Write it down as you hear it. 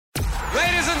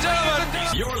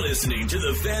You're listening to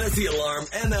the Fantasy Alarm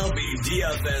MLB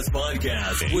DFS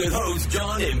podcast with hosts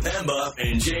John Impemba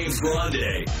and James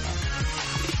Grande.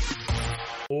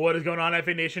 What is going on,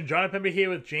 FA Nation? John Impemba here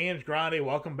with James Grande.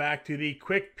 Welcome back to the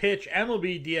Quick Pitch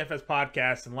MLB DFS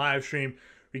podcast and live stream.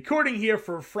 Recording here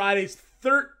for Friday's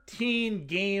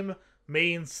 13-game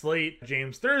main slate.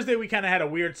 James, Thursday we kind of had a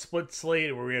weird split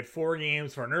slate where we had 4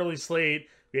 games for an early slate.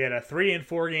 We had a 3 and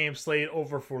 4 game slate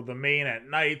over for the main at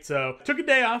night. So took a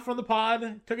day off from the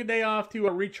pod, took a day off to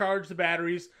recharge the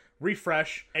batteries,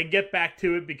 refresh, and get back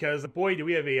to it because, boy, do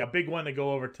we have a big one to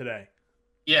go over today.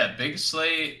 Yeah, big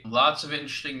slate, lots of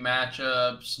interesting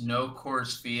matchups, no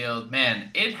Coors Field.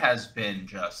 Man, it has been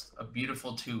just a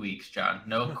beautiful 2 weeks, John.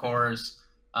 No Coors.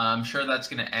 I'm sure that's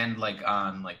going to end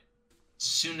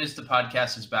soon as the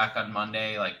podcast is back on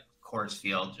Monday, Coors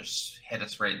Field just hit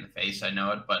us right in the face. I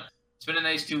know it, but it's been a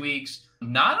nice 2 weeks.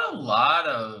 Not a lot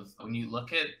of, when you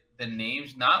look at the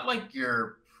names, not like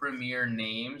your premier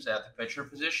names at the pitcher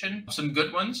position. Some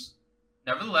good ones,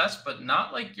 nevertheless, but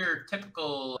not like your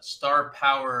typical star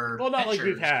power Well, not pitchers. like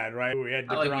we've had, right? We had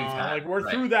DeGrom. We're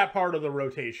right. through that part of the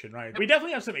rotation, right? We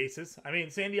definitely have some aces. I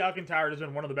mean, Sandy Alcantara has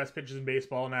been one of the best pitchers in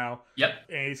baseball now. Yep.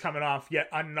 And he's coming off yet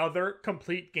another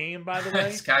complete game, by the way.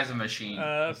 This guy's a machine.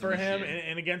 For him,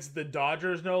 and against the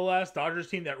Dodgers, no less. Dodgers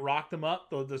team that rocked him up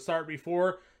the start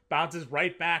before. Bounces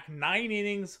right back. 9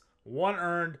 innings, 1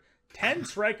 earned, 10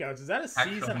 strikeouts. Is that a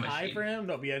season high for him?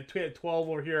 No, he had 12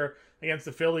 over here against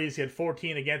the Phillies. He had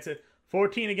 14 against it.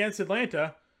 14 against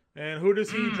Atlanta. And who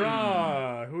does he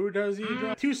draw?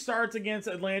 2 starts against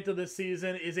Atlanta this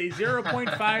season. Is a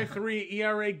 0.53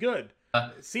 ERA good?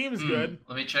 Seems good.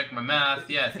 Let me check my math.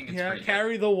 Yeah, I think it's pretty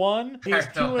carry good. the 1. He's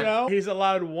 2-0. He's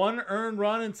allowed 1 earned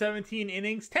run in 17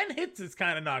 innings. 10 hits is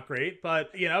kind of not great, but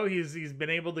he's been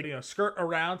able to skirt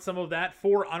around some of that.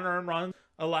 4 unearned runs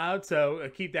allowed, so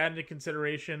keep that into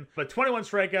consideration. But 21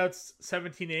 strikeouts,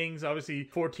 17 innings. Obviously,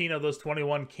 14 of those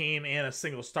 21 came in a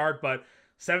single start, but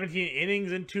 17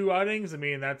 innings and 2 outings. I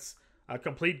mean, that's a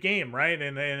complete game, right?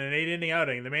 And an 8-inning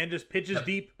outing. The man just pitches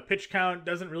deep. Pitch count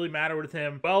doesn't really matter with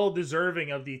him. Well deserving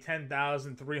of the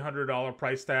 $10,300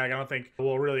 price tag. I don't think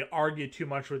we'll really argue too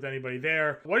much with anybody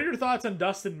there. What are your thoughts on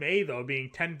Dustin May, though, being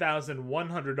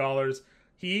 $10,100?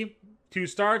 He, 2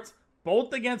 starts,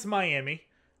 both against Miami,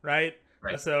 right?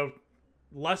 So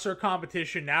lesser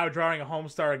competition, now drawing a home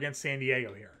start against San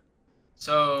Diego here.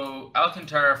 So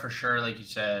Alcantara, for sure, like you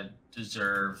said,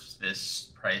 deserves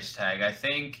this price tag. I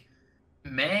think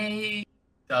May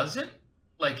doesn't.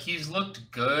 He's looked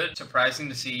good. Surprising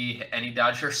to see any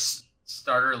Dodgers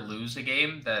starter lose a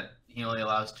game that he only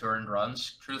allows 2 earned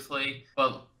runs, truthfully.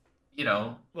 But,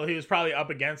 Well, he was probably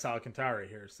up against Alcantara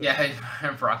here. So. Yeah,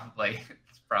 probably.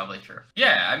 It's probably true.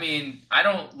 Yeah, I mean, I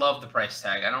don't love the price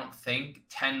tag. I don't think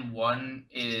 10-1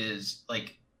 is,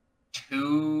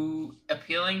 too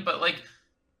appealing. But,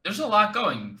 there's a lot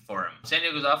going for him. San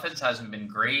Diego's offense hasn't been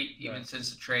great even since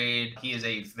the trade. He is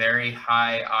a very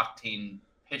high-octane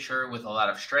pitcher with a lot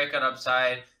of strikeout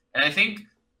upside. And I think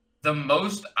the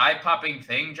most eye-popping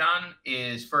thing, John,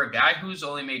 is for a guy who's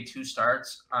only made 2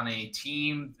 starts on a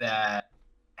team that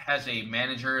has a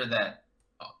manager that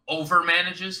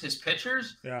over-manages his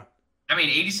pitchers. Yeah. I mean,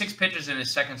 86 pitches in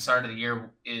his second start of the year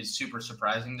is super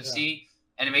surprising to see.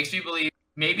 And it makes me believe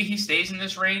maybe he stays in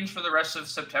this range for the rest of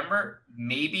September.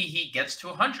 Maybe he gets to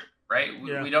 100, right?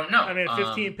 We don't know. I mean, a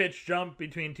 15-pitch jump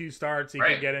between 2 starts, he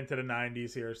can get into the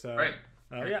 90s here. So. Right.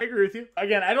 Yeah, I agree with you.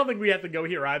 Again, I don't think we have to go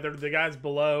here either. The guys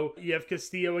below, you have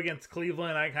Castillo against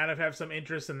Cleveland. I kind of have some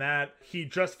interest in that. He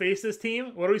just faced this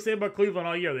team. What do we say about Cleveland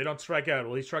all year? They don't strike out.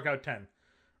 Well, he struck out 10,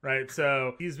 right?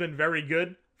 So he's been very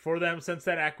good for them since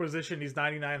that acquisition. He's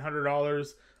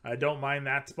 $9,900. I don't mind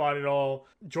that spot at all.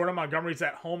 Jordan Montgomery's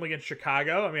at home against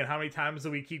Chicago. I mean, how many times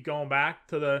do we keep going back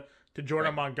to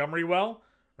Jordan Montgomery? Well,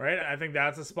 right? I think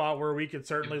that's a spot where we could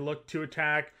certainly look to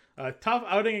attack. Tough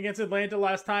outing against Atlanta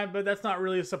last time, but that's not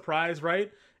really a surprise,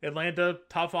 right? Atlanta,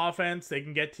 tough offense. They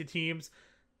can get to teams.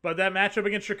 But that matchup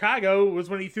against Chicago was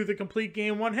when he threw the complete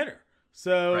game 1 hitter.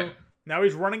 So now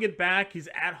he's running it back. He's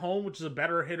at home, which is a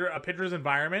better pitcher's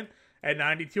environment at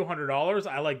 $9,200.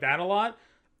 I like that a lot.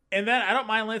 And then I don't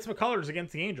mind Lance McCullers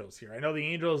against the Angels here. I know the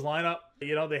Angels lineup,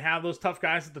 they have those tough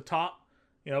guys at the top.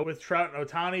 With Trout and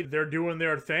Ohtani, they're doing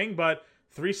their thing, but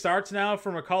 3 starts now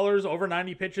for McCullers, over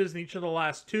 90 pitches in each of the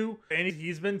last 2, and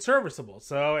he's been serviceable.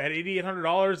 So at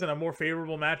 $8,800 and a more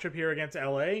favorable matchup here against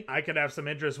LA, I could have some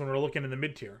interest when we're looking in the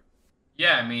mid-tier.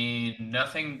 Yeah, I mean,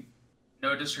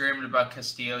 no disagreement about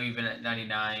Castillo even at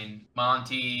 99.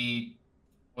 Monty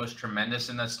was tremendous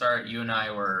in that start. You and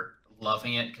I were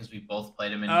loving it because we both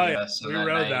played him in DFS. We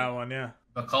rode that one, yeah.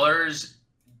 McCullers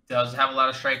does have a lot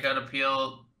of strikeout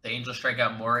appeal. the Angels strike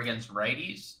out more against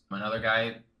righties. Another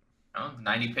guy,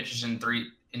 90 pitches in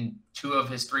 2 of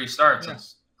his 3 starts. Yeah.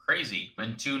 That's crazy.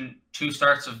 And two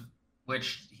starts of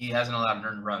which he hasn't allowed an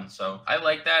earned run. So I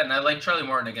like that, and I like Charlie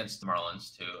Morton against the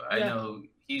Marlins too. I know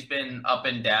he's been up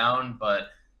and down, but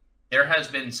there has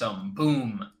been some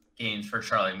boom games for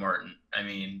Charlie Morton. I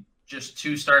mean, just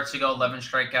 2 starts ago, 11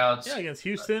 strikeouts. Yeah, against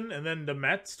Houston, and then the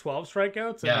Mets, 12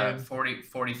 strikeouts. Yeah,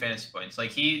 40 fantasy points.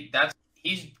 Like he's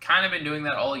kind of been doing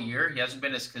that all year. He hasn't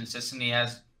been as consistent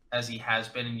as he has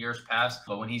been in years past,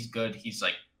 but when he's good, he's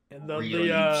like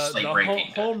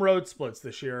the home road splits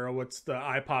this year are what's the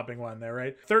eye-popping one there,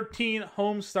 right? 13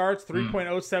 home starts,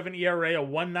 3.07 ERA, a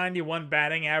 191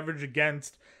 batting average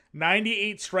against,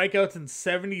 98 strikeouts in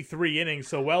 73 innings,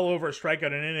 so well over a strikeout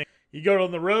an inning. You go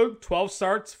on the road, 12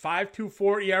 starts,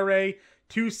 5.24 ERA,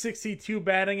 262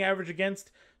 batting average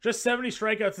against, just 70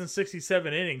 strikeouts in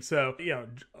 67 innings. So,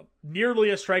 nearly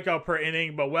a strikeout per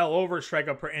inning, but well over a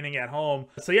strikeout per inning at home.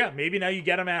 So yeah, maybe now you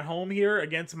get him at home here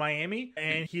against Miami,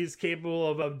 and he's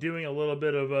capable of doing a little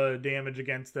bit of damage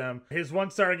against them. His 1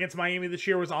 start against Miami this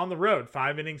year was on the road,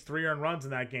 5 innings, 3 earned runs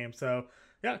in that game. So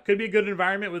yeah, could be a good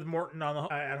environment with Morton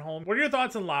at home. What are your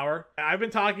thoughts on Lauer? I've been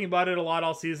talking about it a lot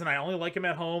all season. I only like him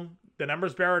at home. The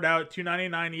numbers bear it out.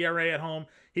 2.99 ERA at home.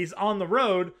 He's on the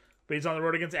road, but he's on the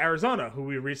road against Arizona, who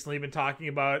we've recently been talking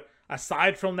about.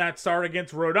 Aside from that start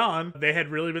against Rodon, they had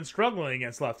really been struggling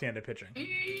against left-handed pitching.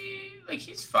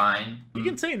 He's fine. You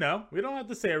can say no. We don't have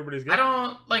to say everybody's good.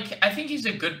 I think he's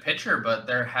a good pitcher, but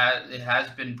it has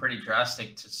been pretty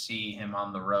drastic to see him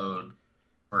on the road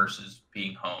versus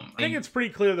being home. I think it's pretty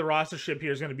clear the rostership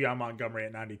here is going to be on Montgomery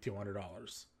at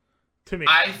 $9,200 to me.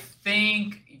 I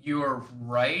think you're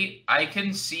right. I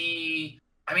can see.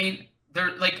 I mean,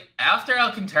 after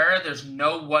Alcantara, there's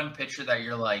no one pitcher that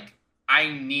you're like, I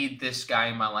need this guy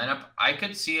in my lineup. I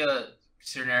could see a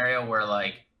scenario where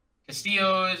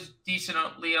Castillo is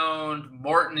decently owned,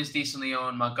 Morton is decently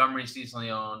owned, Montgomery is decently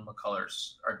owned,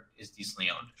 McCullers is decently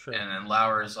owned, sure. And then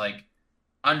Lauer is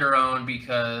under owned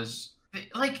because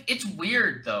it's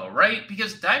weird though, right?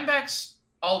 Because Diamondbacks,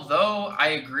 although I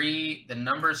agree, the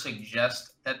numbers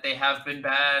suggest that they have been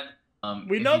bad.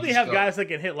 We know they have guys that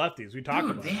can hit lefties. We talked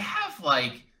about. They have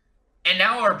and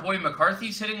now our boy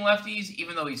McCarthy's hitting lefties,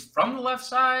 even though he's from the left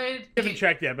side. I haven't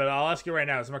checked yet, but I'll ask you right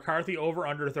now: is McCarthy over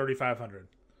under 3,500?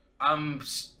 I'm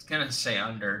gonna say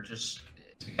under. Just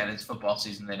again, it's football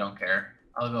season; they don't care.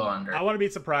 I'll go under. I want to be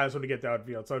surprised when we get to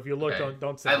outfield. So if you look,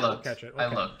 don't say. I looked. Catch it. Okay.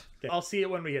 I looked. Okay. I'll see it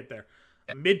when we get there.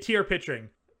 Okay. Mid-tier pitching.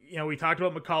 We talked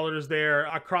about McCullers there.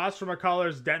 Across from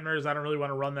McCullers, Detmers, I don't really want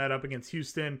to run that up against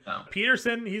Houston. No.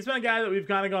 Peterson, he's been a guy that we've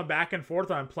kind of gone back and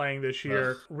forth on playing this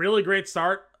year. Really great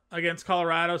start against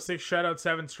Colorado, 6 shutouts,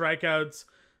 7 strikeouts,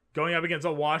 going up against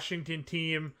a Washington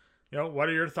team. What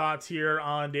are your thoughts here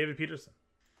on David Peterson?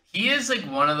 He is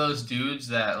one of those dudes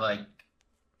that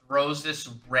throws this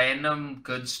random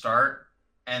good start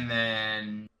and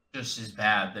then just is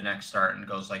bad the next start and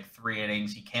goes 3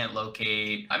 innings. He can't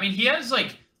locate. I mean, he has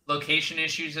location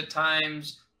issues at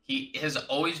times. He has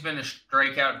always been a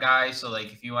strikeout guy. So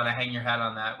if you want to hang your hat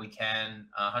on that, we can.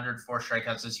 104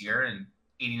 strikeouts this year and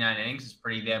 89 innings is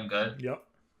pretty damn good. Yep.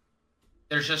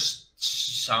 There's just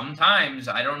sometimes,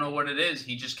 I don't know what it is,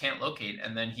 he just can't locate,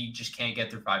 and then he just can't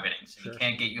get through 5 innings. Sure. He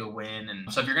can't get you a win.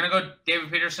 And so if you're going to go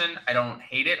David Peterson, I don't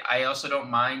hate it. I also don't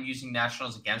mind using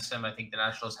Nationals against him. I think the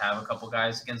Nationals have a couple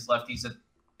guys against lefties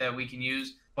that we can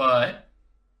use. But,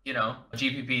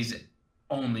 GPP's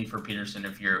only for Peterson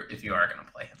if you are going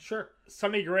to play him. Sure.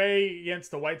 Sonny Gray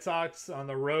against the White Sox on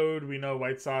the road. We know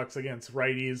White Sox against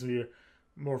righties.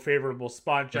 More favorable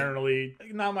spot generally.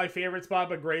 Not my favorite spot,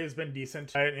 but Gray has been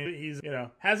decent. He's,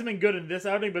 hasn't been good in this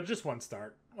outing, but just one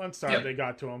start. They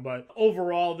got to him. But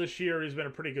overall this year, he's been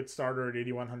a pretty good starter at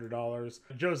 $8,100.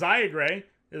 Josiah Gray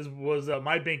was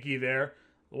my binky there.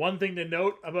 One thing to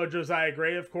note about Josiah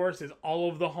Gray, of course, is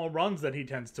all of the home runs that he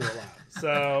tends to allow.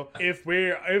 So if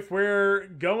we're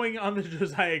going on the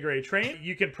Josiah Gray train,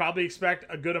 you can probably expect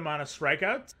a good amount of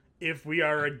strikeouts. If we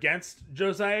are against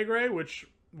Josiah Gray, which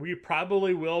we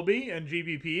probably will be in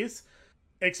GPPs,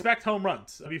 expect home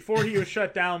runs. Before he was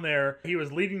shut down there, he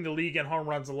was leading the league in home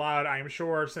runs allowed. I'm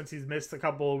sure since he's missed a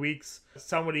couple of weeks,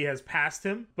 somebody has passed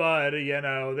him. But,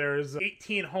 there's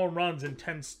 18 home runs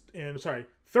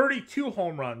 32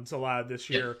 home runs allowed this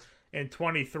year in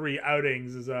 23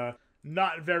 outings is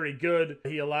not very good.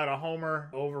 He allowed a homer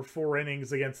over 4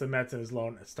 innings against the Mets in his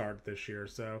lone start this year.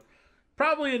 So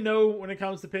probably a no when it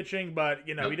comes to pitching, but,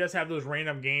 he does have those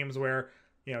random games where,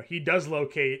 he does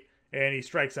locate and he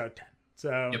strikes out 10.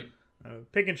 So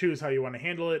Pick and choose how you want to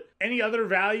handle it. Any other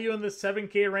value in the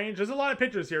 7K range? There's a lot of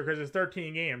pitchers here because it's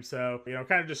 13 games. So,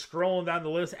 kind of just scrolling down the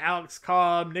list. Alex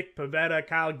Cobb, Nick Pivetta,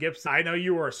 Kyle Gibson. I know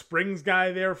you were a Springs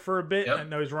guy there for a bit. Yep. I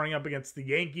know he's running up against the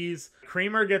Yankees.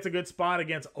 Creamer gets a good spot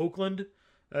against Oakland.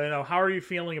 How are you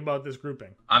feeling about this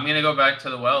grouping? I'm going to go back to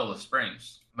the well with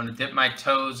Springs. I'm going to dip my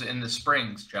toes in the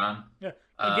Springs, John. Yeah.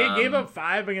 He gave up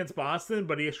 5 against Boston,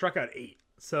 but he struck out 8.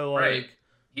 So, right.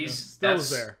 He's still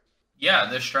there. Yeah,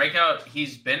 the strikeout,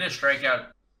 he's been a strikeout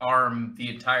arm the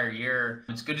entire year.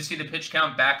 It's good to see the pitch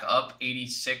count back up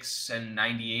 86 and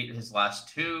 98 his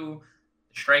last 2.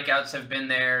 The strikeouts have been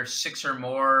there 6 or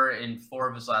more in 4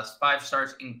 of his last 5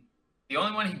 starts. And the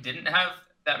only one he didn't have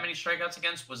that many strikeouts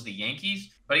against was the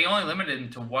Yankees, but he only limited him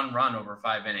to 1 run over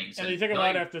 5 innings. And he took him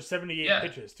out after 78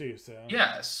 pitches too. So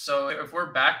so if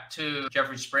we're back to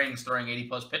Jeffrey Springs throwing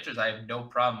 80+ pitches, I have no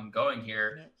problem going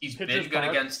here. Yeah. He's been good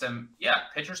against them. Yeah,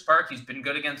 Pitchers Park, he's been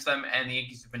good against them, and the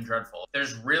Yankees have been dreadful.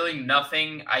 There's really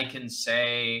nothing I can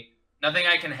say, nothing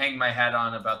I can hang my hat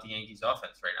on about the Yankees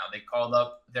offense right now. They called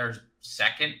up their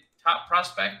second top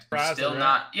prospect. Still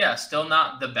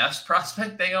not the best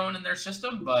prospect they own in their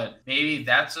system, but maybe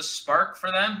that's a spark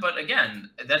for them. But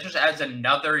again, that just adds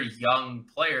another young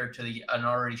player to an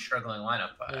already struggling lineup.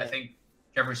 I think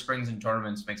Jeffrey Springs in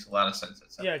tournaments makes a lot of sense.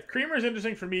 Yeah, Creamer's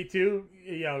interesting for me too.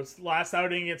 It's last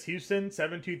outing against Houston,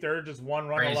 7 2/3, just 1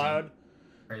 run allowed.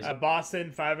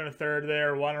 Boston, 5 1/3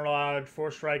 there, 1 allowed,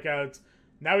 4 strikeouts.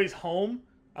 Now he's home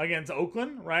against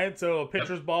Oakland, right? So a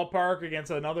pitcher's ballpark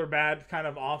against another bad kind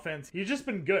of offense. He's just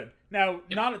been good. Now,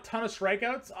 not a ton of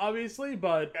strikeouts, obviously,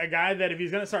 but a guy that if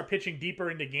he's going to start pitching deeper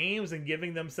into games and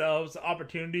giving themselves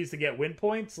opportunities to get win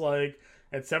points, like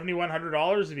at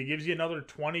 $7,100, if he gives you another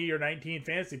 20 or 19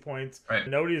 fantasy points,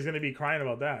 nobody's going to be crying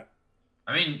about that.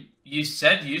 I mean, you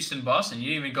said Houston, Boston.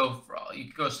 You didn't even you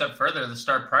could go a step further. The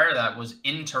start prior to that was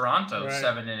in Toronto,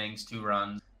 7 innings, 2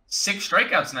 runs, 6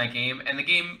 strikeouts in that game, and the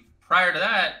game prior to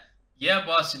that,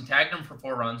 Boston tagged him for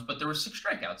 4 runs, but there were 6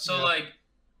 strikeouts. So,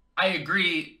 I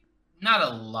agree, not a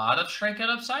lot of strikeout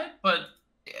upside, but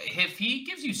if he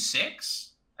gives you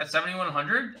 6 at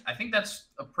 7,100, I think that's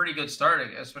a pretty good start,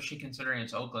 especially considering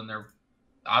it's Oakland. They're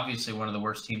obviously one of the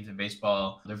worst teams in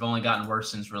baseball. They've only gotten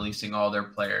worse since releasing all their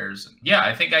players. Yeah,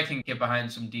 I think I can get behind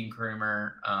some Dean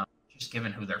Creamer, just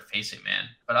given who they're facing, man.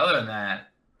 But other than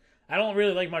that, I don't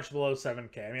really like much below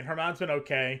 7K. I mean, Herman's been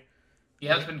okay. He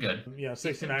has been good.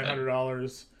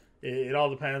 $6,900. It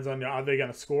all depends on are they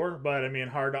going to score, but I mean,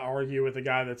 hard to argue with a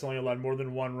guy that's only allowed more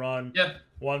than 1 run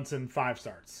once in 5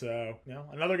 starts. So,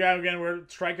 another guy again where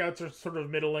strikeouts are sort of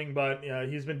middling, but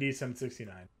he's been decent at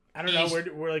 69. I don't know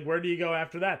where do you go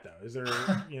after that though? Is there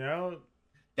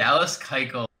Dallas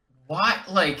Keuchel? What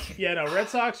Red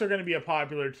Sox are going to be a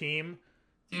popular team,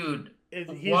 dude.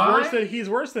 He's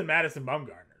worse than Madison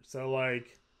Bumgarner. So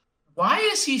why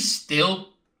is he still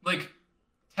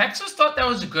Texas thought that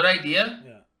was a good idea.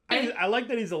 Yeah, I like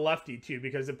that he's a lefty too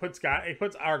because it puts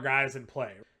our guys in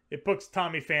play. It puts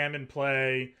Tommy Pham in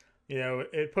play.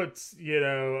 It puts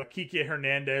Kike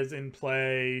Hernandez in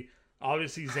play.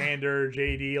 Obviously Xander,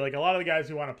 JD, a lot of the guys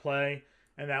who want to play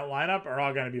in that lineup are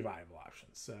all going to be viable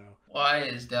options. So why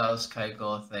is Dallas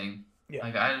Keuchel a thing? Yeah,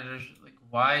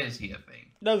 why is he a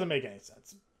thing? Doesn't make any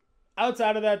sense.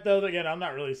 Outside of that, though, again, I'm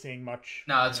not really seeing much.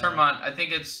 No, it's Herman. I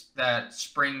think it's that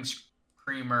Springs,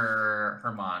 Creamer,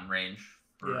 Herman range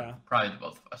for probably the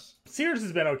both of us. Sears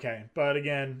has been okay, but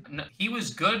again, no, he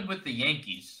was good with the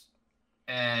Yankees,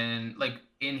 and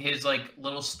in his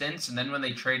little stints, and then when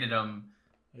they traded him,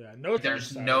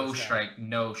 there's no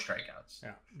strikeouts.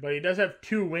 Yeah, but he does have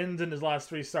 2 wins in his last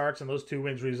 3 starts, and those 2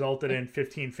 wins resulted in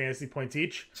 15 fantasy points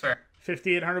each. Fair.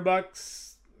 $5,800.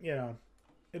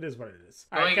 It is what it is.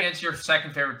 Going against your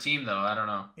second favorite team, though, I don't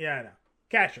know. Yeah, I know.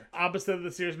 Catcher. Opposite of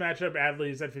the Sears matchup,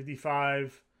 Adley's at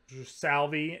 55.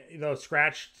 Salvi,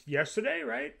 scratched yesterday,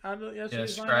 right?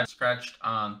 Scratched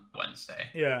on Wednesday.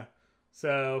 Yeah.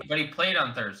 So. But he played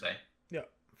on Thursday. Yeah.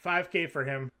 $5K for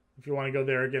him. If you want to go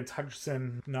there against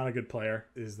Hutchinson, not a good player,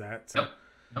 is that. So,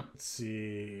 Nope. Let's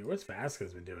see. What's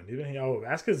Vasquez been doing?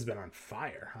 Vasquez has been on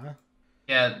fire, huh?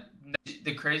 Yeah.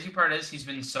 The crazy part is he's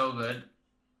been so good.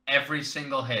 Every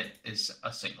single hit is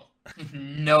a single.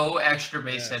 No extra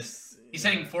base hits. He's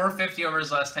hitting 450 over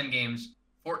his last 10 games.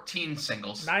 14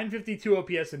 singles. 952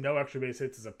 OPS and no extra base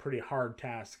hits is a pretty hard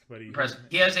task, but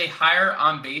he has a higher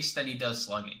on base than he does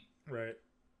slugging. Right.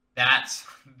 That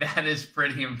is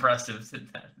pretty impressive.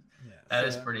 That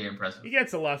is pretty impressive. He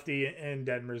gets a lefty, and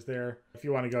Detmer's there. If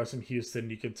you want to go some Houston,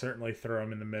 you could certainly throw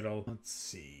him in the middle. Let's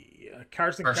see.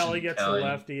 Carson Kelly gets the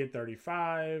lefty at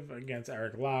 35 against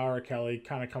Eric Lauer. Kelly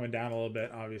kind of coming down a little bit,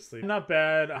 obviously. Not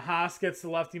bad. Haas gets the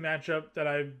lefty matchup that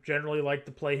I generally like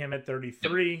to play him at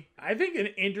 33. Yep. I think an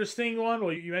interesting one,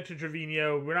 well, you mentioned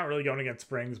Trevino. We're not really going against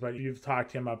Springs, but you've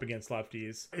talked him up against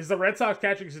lefties. Is the Red Sox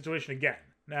catching situation again?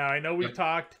 Now, I know we've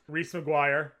talked Reese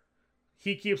McGuire.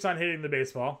 He keeps on hitting the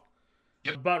baseball.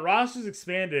 Yep. But Ross has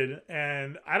expanded,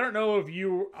 and I don't know if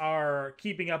you are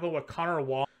keeping up with what Connor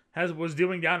Wong was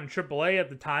doing down in AAA at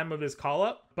the time of his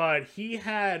call-up, but he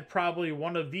had probably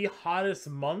one of the hottest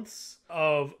months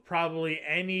of probably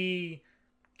any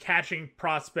catching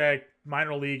prospect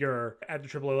minor leaguer at the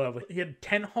AAA level. He had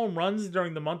 10 home runs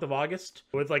during the month of August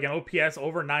with like an OPS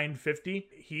over 950.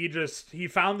 He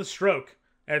found the stroke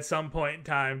at some point in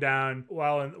time down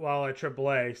while at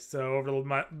AAA. So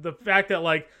over the fact that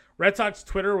like Red Sox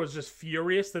Twitter was just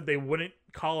furious that they wouldn't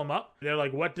call him up. They're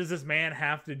like, what does this man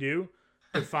have to do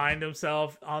to find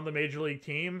himself on the major league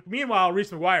team? Meanwhile, Reese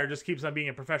McGuire just keeps on being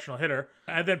a professional hitter.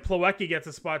 And then Plawecki gets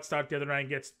a spot start the other night and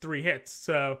gets 3 hits.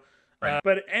 So,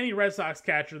 but any Red Sox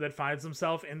catcher that finds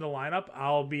himself in the lineup,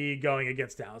 I'll be going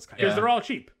against Dallas Keuchel. Because they're all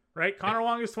cheap. Right, Connor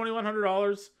Wong is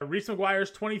 $2,100. Reese McGuire is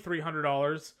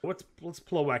 $2,300. What's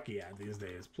Plawecki at these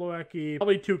days? Plawecki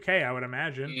probably 2K, I would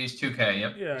imagine. He's 2K.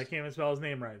 Yep. Yeah, I can't even spell his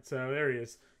name right. So there he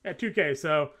is. Yeah, 2K.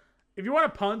 So if you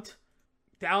want to punt,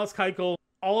 Dallas Keuchel,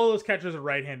 all of those catchers are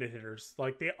right-handed hitters.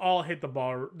 Like they all hit the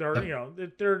ball.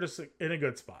 They're just in a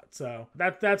good spot. So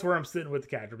that's where I'm sitting with the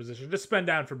catcher position. Just spend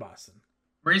down for Boston.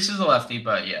 Reese is a lefty,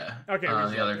 but yeah. Okay.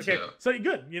 The other two. So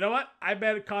good. You know what? I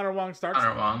bet Connor Wong starts.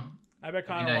 Connor Wong. I bet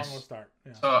Connor Wong will start.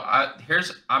 Yeah. So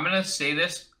I'm gonna say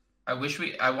this. I wish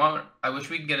we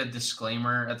could get a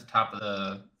disclaimer at the top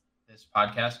of this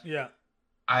podcast. Yeah.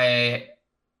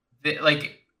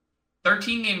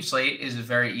 13 game slate is a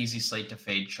very easy slate to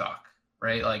fade chalk,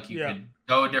 right? Like you could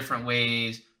go different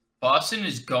ways. Boston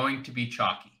is going to be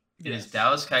chalky. It is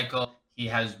Dallas Keuchel. He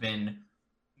has been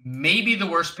maybe the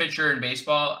worst pitcher in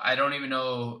baseball. I don't even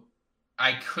know.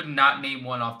 I could not name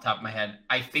one off the top of my head.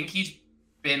 I think he's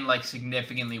been like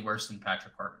significantly worse than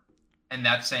Patrick Corbin, and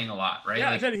that's saying a lot, right?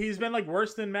 Yeah, like, he's been like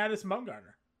worse than Madison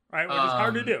Bumgarner, right? Which is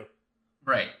hard to do,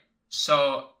 right?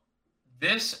 So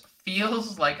this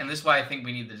feels like, and this is why I think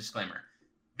we need the disclaimer.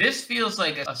 This feels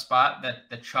like a spot that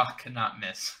the chalk cannot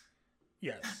miss.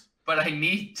 Yes, but I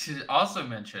need to also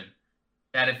mention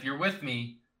that if you're with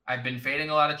me, I've been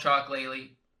fading a lot of chalk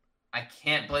lately. I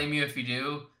can't blame you if you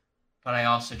do. But I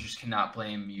also just cannot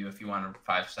blame you if you want to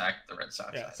 5-stack the Red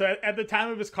Sox. Yeah. So at the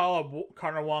time of his call-up,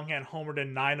 Connor Wong had homered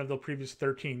in 9 of the previous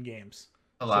 13 games.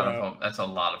 That's a lot of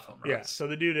home runs. Yeah. So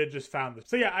the dude had just found this.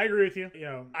 So yeah, I agree with you.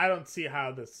 I don't see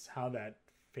how that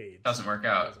fades. Doesn't work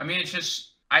out. I mean, it's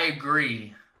just I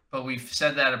agree, but we've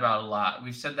said that about a lot.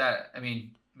 We've said that. I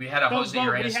mean, we had a Jose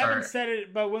Urias start. We haven't said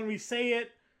it, but when we say it,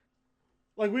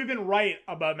 like we've been right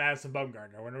about Madison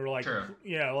Bumgarner when we were like,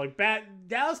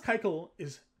 Dallas Keuchel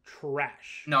is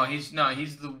trash. He's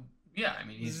the I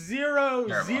mean he's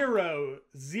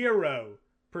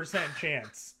 0.0%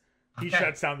 chance he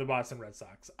shuts down the Boston Red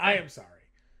Sox. I am sorry.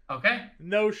 Okay.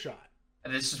 No shot.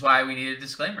 And this is why we need a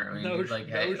disclaimer.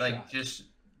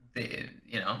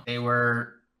 They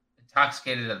were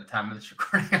intoxicated at the time of this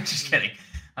recording. I'm just kidding.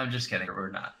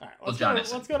 We're not. All right, let's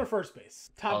go to first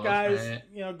base. Top guys,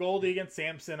 Goldie against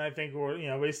Sampson. I think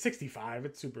he's 65.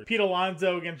 It's super. Pete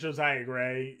Alonso against Josiah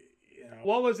Gray.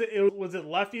 What was it? Was it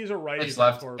lefties or righties?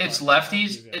 It's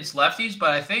lefties. It's lefties,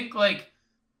 but I think like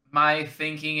my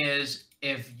thinking is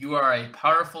if you are a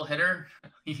powerful hitter,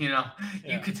 you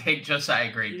could take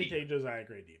Josiah Gray deep. You can take Josiah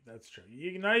Gray deep. That's true.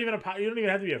 You don't even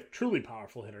have to be a truly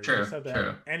powerful hitter. True. You just have to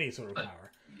have any sort of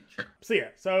power. True.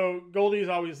 So Goldie's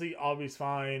obviously always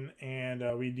fine, and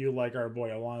we do like our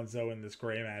boy Alonso in this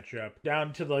Gray matchup.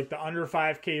 Down to like the under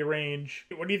 5K range.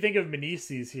 What do you think of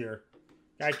Meneses here?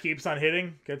 Guy keeps on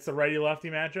hitting, gets the righty-lefty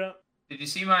matchup. Did you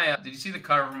see the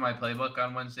cover of my playbook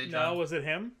on Wednesday, John? No, was it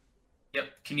him? Yep.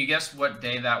 Can you guess what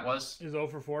day that was? His 0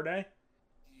 for 4 day?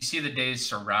 Did you see the days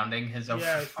surrounding his 0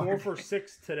 for 4? 4 for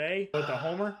 6 today with a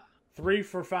homer. 3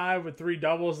 for 5 with 3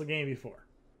 doubles the game before.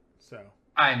 So.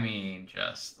 I mean,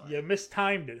 just. You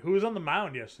mistimed it. Who was on the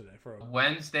mound yesterday?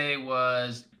 Wednesday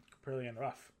was. Brilliant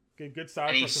rough. Good start.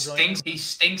 And he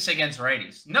stinks against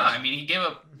righties. No, I mean, he gave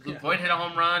up. Voit hit a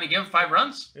home run. He gave up 5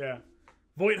 runs. Yeah.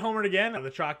 Voit homered again.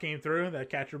 The chalk came through, that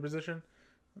catcher position.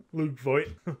 Luke Voit.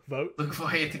 Vote. Luke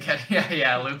Voit, the catcher.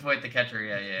 Yeah. Luke Voit, the catcher.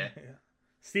 Yeah.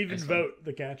 Steven Vogt,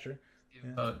 the catcher.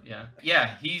 Steven Vogt, yeah.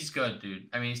 Yeah, he's good, dude.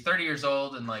 I mean, he's 30 years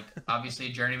old and, like, obviously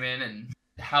a journeyman. And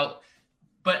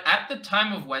But at the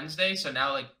time of Wednesday, so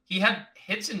now like he had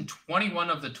hits in 21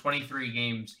 of the 23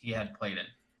 games he had played in.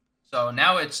 So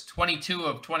now it's 22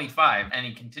 of 25, and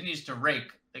he continues to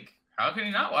rake. Like, how can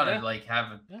he not want to like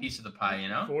have a piece of the pie?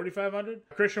 4,500.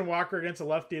 Christian Walker against a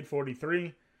lefty at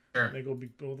 43. Sure. I think we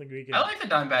can. I like the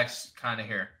Diamondbacks kind of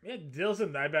here. Yeah,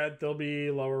 listen, I bet they'll be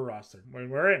lower rostered when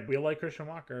we're in. We like Christian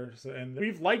Walker, and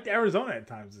we've liked Arizona at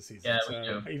times this season. Yeah, so we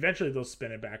do. Eventually they'll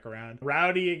spin it back around.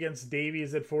 Rowdy against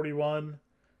Davies at 41.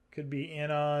 Could be in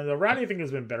on the Rowdy. I think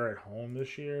has been better at home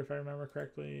this year, if I remember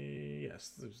correctly.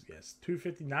 Yes,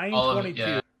 259,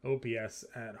 22 OPS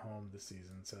at home this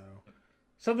season. So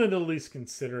something to at least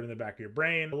consider in the back of your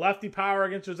brain. Lefty power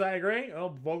against Josiah Gray. Oh,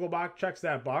 Vogelbach checks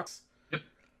that box.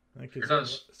 I could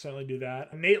certainly do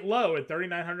that. Nate Lowe at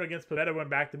 3,900 against Pivetta went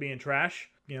back to being trash.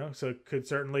 So could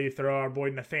certainly throw our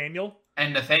boy Nathaniel.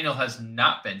 And Nathaniel has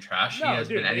not been trash. He has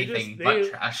been anything but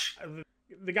trash.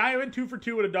 The guy went 2 for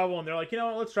 2 with a double, and they're like,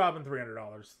 let's drop him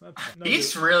 $300.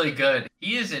 He's really good.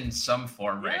 He is in some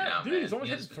form right now. Dude, he's almost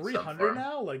hitting 300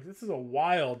 now. Like, this is a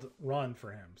wild run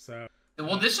for him. So,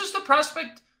 well, this is the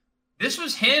prospect. This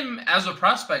was him as a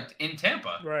prospect in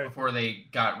Tampa before they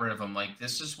got rid of him. Like,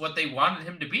 this is what they wanted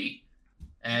him to be,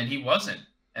 and he wasn't.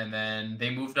 And then they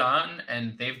moved on,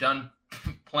 and they've done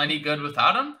plenty good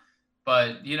without him.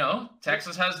 But,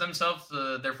 Texas has themselves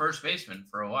their first baseman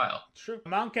for a while. True.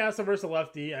 Mountcastle versus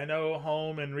lefty. I know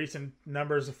home and recent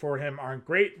numbers for him aren't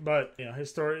great, but,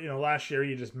 last year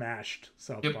he just mashed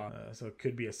southpaw. So it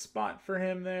could be a spot for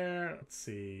him there. Let's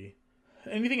see.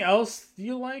 Anything else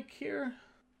you like here?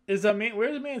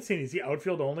 Where's Mancini? Is he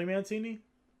outfield only, Mancini?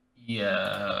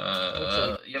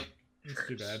 Yeah. Yep. It's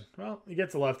too bad. Well, he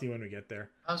gets a lefty when we get there.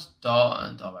 How's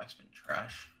Dahlback's been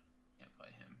trash?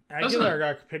 Aguilar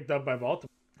got picked up by Baltimore.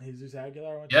 Jesus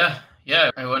Aguilar. Yeah.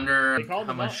 I wonder how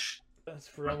much. That's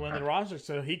for when the roster.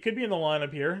 So he could be in the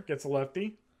lineup here. Gets a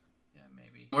lefty. Yeah,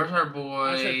 maybe. Where's our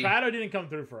boy? Prado didn't come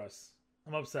through for us.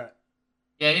 I'm upset.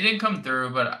 Yeah, he didn't come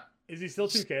through, but is he still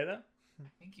 2K though? I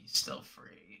think he's still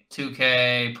free.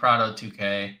 2K, Prado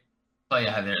 2K. Play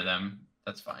either of them.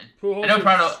 That's fine. Pujols I know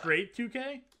Prado straight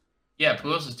 2K. Yeah,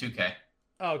 Pujols is 2K.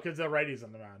 Oh, because the righty's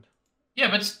on the mound.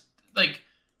 Yeah, but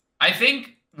I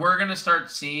think we're going to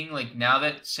start seeing, now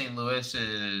that St. Louis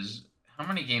is... How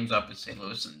many games up is St.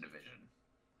 Louis in the division?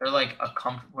 They're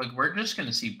we're just going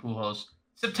to see Pujols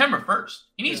September 1st.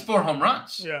 He needs 4 home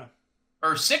runs. Yeah.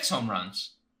 Or 6 home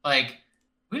runs.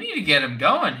 We need to get him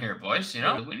going here, boys. We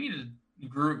need to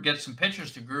get some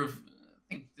pitchers to groove. I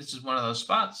think this is one of those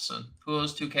spots. So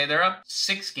Pujols 2K, they're up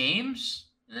 6 games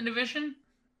in the division.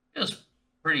 Feels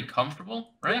pretty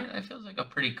comfortable, right? Yeah. It feels like a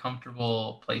pretty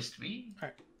comfortable place to be. All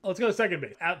right. Let's go to second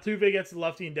base. Altuve gets the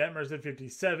lefty and Detmers at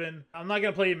 57. I'm not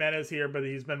going to play Jimenez here, but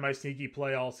he's been my sneaky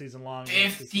play all season long.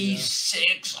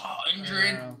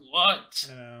 5,600? What?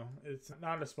 I know. It's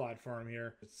not a spot for him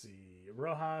here. Let's see.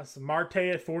 Rojas. Marte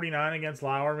at 49 against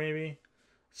Lauer, maybe.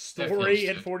 Story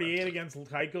at 48 against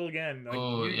Keuchel again.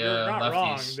 You're not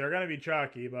wrong. They're going to be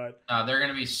chalky, but... they're going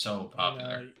to be so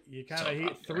popular. You kind of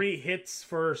hit 3 hits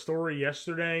for Story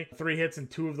yesterday. 3 hits in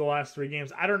 2 of the last 3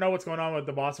 games. I don't know what's going on with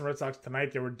the Boston Red Sox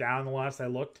tonight. They were down the last I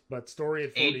looked, but Story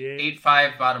at 48.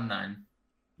 8-5, bottom 9.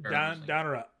 Down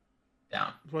or up?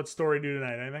 Down. What's Story do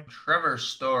tonight? Anything? Trevor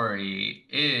Story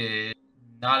is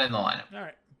not in the lineup. All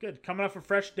right, good. Coming off a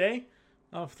fresh day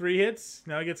of 3 hits.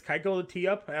 Now he gets Keuchel to tee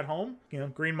up at home.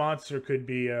 Green Monster could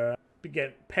be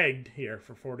get pegged here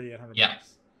for $4,800. Yeah.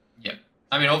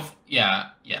 I mean, I'm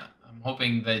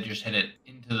hoping they just hit it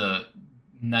into the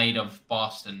night of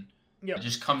Boston. Yep. It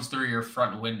just comes through your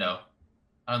front window.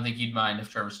 I don't think you'd mind if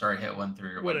Trevor Story hit one through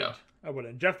your window. I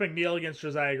wouldn't. Jeff McNeil against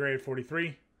Josiah Gray at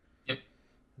 43. Yep.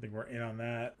 I think we're in on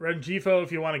that. Rengifo,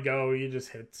 if you want to go, he just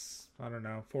hits,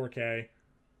 4K.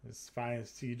 It's fine.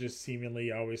 He just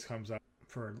seemingly always comes up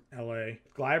for LA.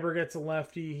 Gleiber gets a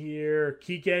lefty here.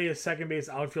 Kike is second base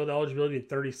outfield eligibility at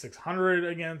 3,600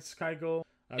 against Keuchel.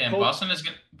 And Boston's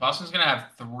gonna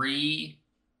have 3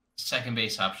 second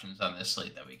base options on this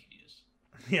slate that we can use.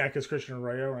 Yeah, because Christian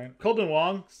Arroyo, right? Colton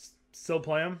Wong, still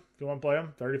play him. If you want to play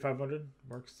him, 3,500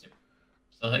 works. Yep.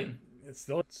 Still hitting. It's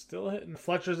still hitting.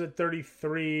 Fletcher's at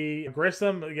 33.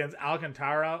 Grissom against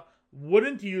Alcantara.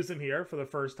 Wouldn't use him here for the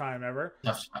first time ever.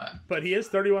 But he is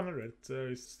 3,100, so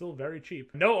he's still very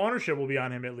cheap. No ownership will be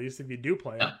on him, at least, if you do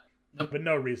play him. Nope. But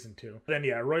no reason to. Then,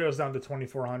 Arroyo's down to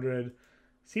 2,400.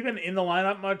 Has he been in the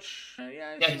lineup much?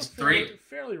 He's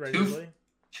fairly regularly.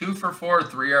 2 for 4,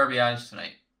 3 RBIs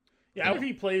tonight. Yeah, I wonder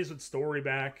if he plays with Story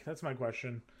back. That's my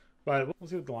question. But we'll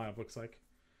see what the lineup looks like.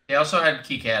 They also had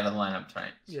Kike out of the lineup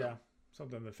tonight. So. Yeah.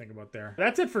 Something to think about there.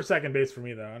 That's it for second base for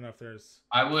me, though. I don't know if there's...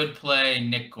 I would play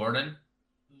Nick Gordon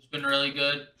who's been really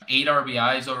good. 8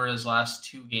 RBIs over his last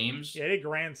 2 games. Yeah,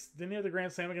 didn't he have the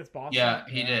grand slam against Boston? Yeah,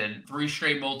 he did. 3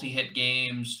 straight multi-hit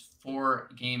games, 4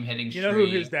 game hitting streak. You know who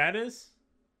his dad is?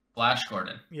 Flash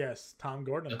Gordon. Yes, Tom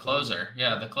Gordon. The closer.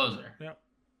 Yeah, the closer. Yep.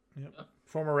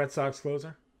 Former Red Sox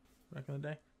closer back in the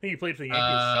day. I think he played for the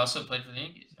Yankees. Also played for the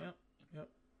Yankees. Yep.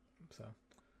 So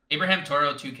Abraham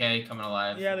Toro 2K coming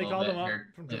alive. Yeah, they called him up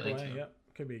from AAA. Yep,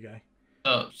 could be a guy.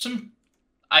 So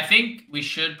I think we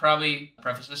should probably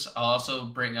preface this. I'll also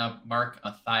bring up Mark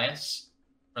Mathias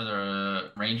for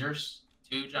the Rangers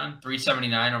too, John.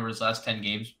 379 over his last 10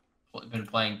 games. Been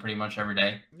playing pretty much every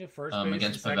day. Yeah, first base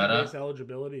against and second base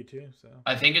eligibility too. So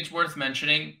I think it's worth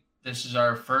mentioning. This is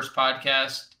our first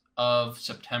podcast of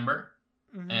September.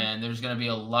 And there's going to be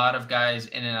a lot of guys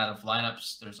in and out of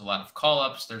lineups. There's a lot of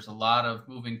call-ups. There's a lot of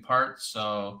moving parts.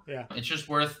 So yeah, it's just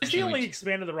worth. He only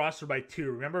expanded the roster by 2.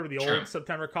 Remember the old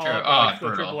September call-up? The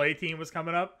AAA team was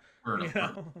coming up.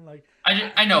 Brutal. Like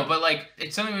I know, but like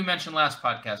it's something we mentioned last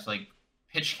podcast. Like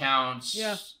pitch counts.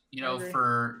 Yeah.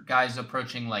 For guys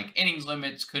approaching like innings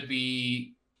limits could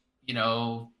be,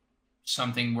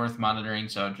 something worth monitoring.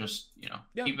 So just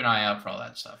keep an eye out for all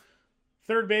that stuff.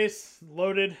 Third base,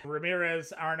 loaded.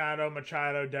 Ramirez, Arenado,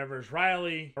 Machado, Devers,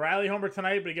 Riley. Riley homer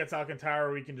tonight, but he gets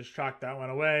Alcantara. We can just chalk that one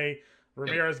away.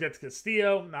 Ramirez gets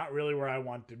Castillo. Not really where I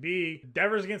want to be.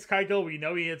 Devers against Keuchel. We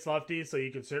know he hits lefties, so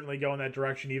you can certainly go in that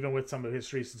direction, even with some of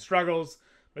his recent struggles.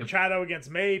 Machado against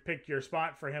May. Pick your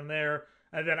spot for him there.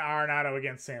 And then Arenado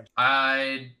against Samson.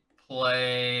 I'd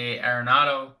play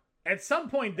Arenado. At some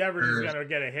point, Devers is going to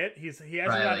get a hit. He hasn't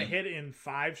gotten a hit in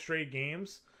 5 straight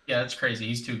games. Yeah, that's crazy.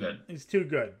 He's too good. He's too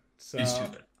good. So, he's too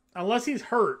good. Unless he's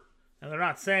hurt and they're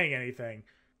not saying anything,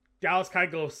 Dallas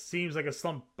Keuchel seems like a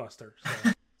slump buster.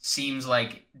 So. Seems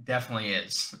like definitely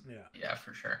is. Yeah. Yeah,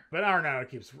 for sure. But Arenado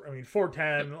keeps,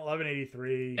 410,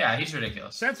 1183. Yeah, he's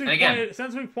ridiculous. Since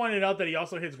we pointed out that he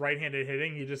also hits right-handed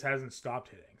hitting, he just hasn't stopped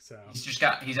hitting. So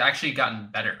he's actually gotten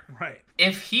better. Right.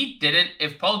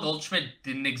 If Paul Goldschmidt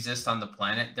didn't exist on the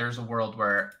planet, there's a world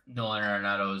where Nolan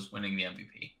Arenado is winning the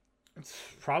MVP. It's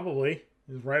probably.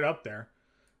 He's right up there.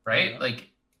 Right?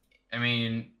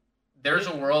 There's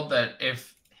a world that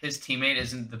if his teammate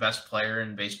isn't the best player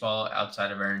in baseball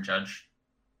outside of Aaron Judge,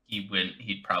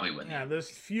 he'd probably win. Yeah, there's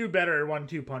few better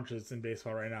 1-2 punches in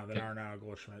baseball right now than Arenado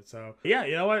Goldschmidt. So, yeah,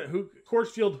 you know what? Coors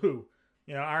Field who?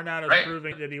 Arenado is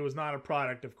proving that he was not a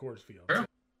product of Coors Field. Sure.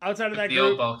 Outside of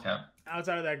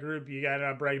that group, you got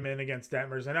Bregman against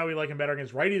Detmers. I know we like him better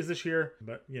against righties this year,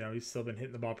 but, he's still been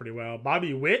hitting the ball pretty well.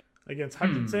 Bobby Witt against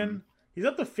Hutchinson. He's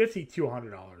up to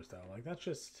 $5,200 though. Like that's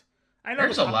just. I know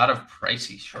there's a lot of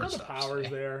pricey shortstops. The power's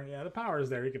there. Yeah, the power is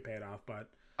there. He could pay it off, but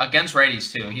against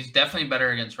righties too. He's definitely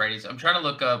better against righties. I'm trying to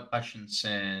look up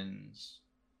Hutchinson's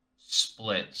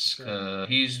splits. Sure.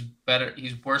 He's better.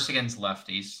 He's worse against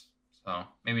lefties, so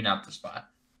maybe not the spot.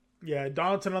 Yeah,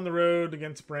 Donaldson on the road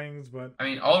against Springs, but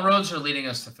all roads are leading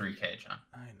us to 3K, John.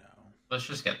 I know. Let's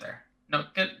just get there. No,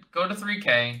 go to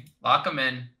 3K, lock him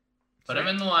in, put him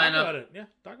in the lineup. Talk about it. Yeah,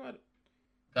 talk about it.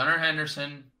 Gunnar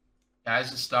Henderson,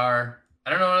 guy's a star. I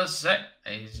don't know what else to say.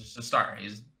 He's just a star.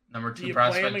 He's number 2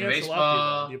 prospect in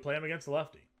baseball. Do you play him against the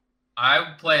lefty? I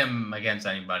would play him against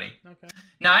anybody. Okay.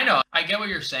 Now I know I get what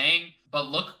you're saying, but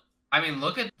look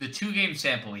at the 2-game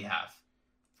sample we have.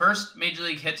 First Major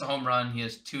League hits a home run. He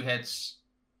has 2 hits,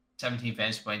 17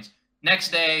 fantasy points.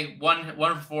 Next day, one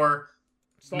for 4,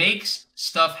 makes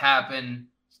stuff happen,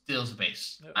 steals a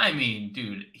base. Yep.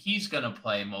 Dude, he's gonna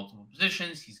play multiple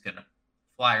positions. He's gonna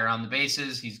fly around the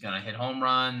bases. He's gonna hit home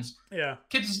runs. Yeah,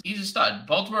 he's a stud.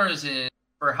 Baltimore is in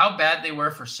for how bad they were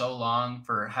for so long,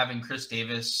 for having Chris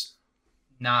Davis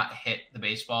not hit the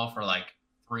baseball for like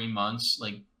 3 months.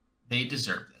 Like they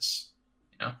deserve this.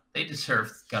 They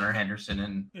deserve Gunnar Henderson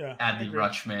and Adley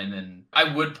Rutschman, and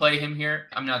I would play him here.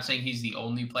 I'm not saying he's the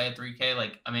only play at 3K.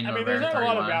 There's not a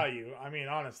lot of value.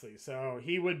 Honestly, so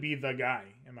he would be the guy.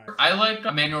 I like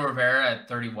Emmanuel Rivera at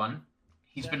 31.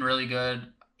 He's been really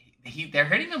good. They're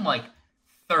hitting him like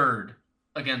 3rd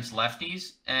against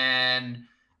lefties, and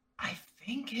I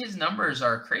think his numbers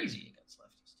are crazy against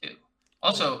lefties too.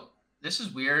 Also, this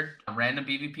is weird. Random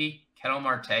BVP, Ketel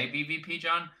Marte BVP,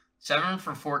 John. 7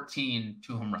 for 14,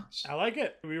 2 home runs. I like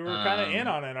it. We were kind of in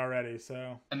on it already.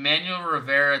 So Emmanuel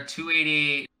Rivera,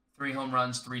 288, 3 home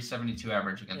runs, 372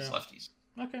 average against lefties.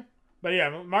 Okay. But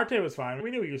yeah, Marte was fine.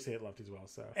 We knew we used to hit lefties well.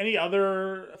 So any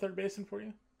other third baseman for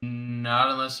you?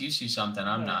 Not unless you see something.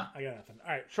 I'm not. I got nothing.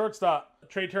 All right, shortstop.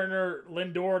 Trey Turner,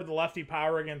 Lindor, the lefty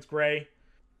power against Gray.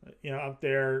 Up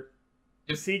there.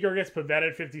 Seager gets Pavetta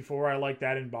at 54. I like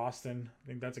that in Boston. I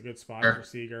think that's a good spot for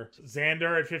Seager.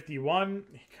 Xander at 51.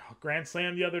 Grand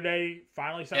Slam the other day.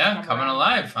 Finally coming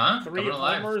alive, huh? 3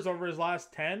 homers over his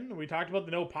last 10. We talked about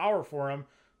the no power for him.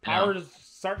 Power's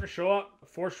starting to show up.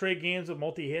 4 straight games with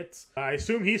multi-hits. I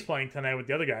assume he's playing tonight with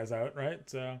the other guys out, right?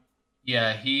 So.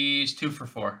 Yeah, he's 2 for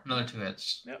 4. Another 2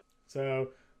 hits. Yep. So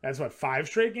that's what, 5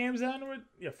 straight games then?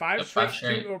 Yeah, 5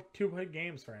 straight 2-hit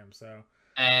games for him. So.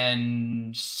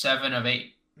 And 7 of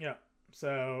 8. Yeah.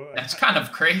 So that's kind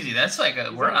of crazy. That's like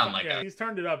he's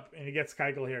turned it up and he gets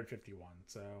Keuchel here at 51.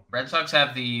 So Red Sox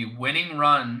have the winning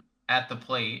run at the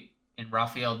plate in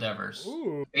Rafael Devers.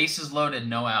 Ooh. Bases loaded,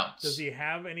 no outs. Does he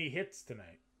have any hits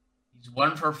tonight? He's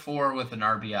 1 for 4 with an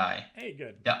RBI. Hey,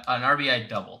 good. An RBI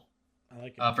double. I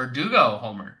like it. Verdugo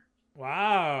homer.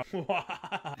 Wow. What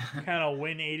kind of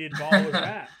win-aided ball was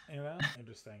that?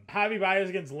 Interesting. Javi Baez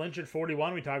against Lynch at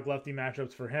 41. We talked lefty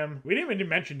matchups for him. We didn't even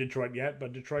mention Detroit yet,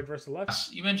 but Detroit versus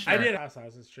lefty. You mentioned I did.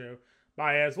 That's true.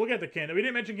 Baez. We'll get the Candelario. We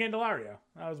didn't mention Candelario.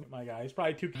 That was my guy. He's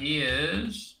probably 2K. He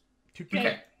is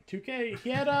 2K. 2K. He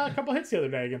had a couple hits the other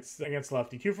day against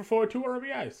lefty. 2 for 4, 2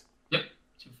 RBIs. Yep.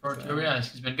 2 for 4, 2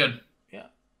 RBIs. He's been good. Yeah.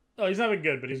 Oh, he's not been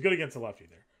good, but he's good against the lefty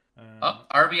there.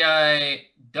 RBI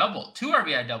double. 2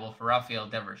 RBI double for Rafael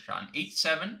Devers, Sean.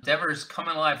 8-7. Devers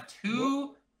coming alive.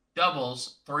 2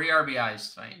 doubles, 3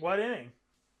 RBIs tonight. What inning?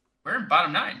 We're in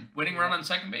bottom 9. Winning run on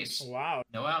second base. Wow.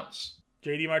 No outs.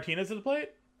 JD Martinez at the plate?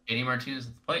 JD Martinez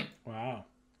at the plate. Wow.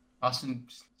 Austin.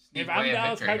 If I'm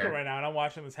Dallas Keuchel right now and I'm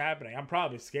watching this happening, I'm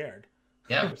probably scared.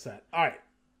 Yeah. 100%. All right.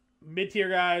 Mid-tier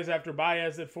guys after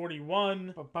Baez at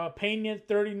 41. Pena at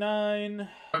 39.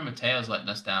 Mateo's letting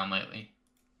us down lately.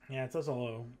 Yeah, it's also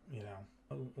low,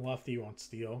 lefty won't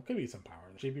steal. Could be some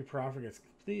power. JP Crawford gets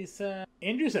decent.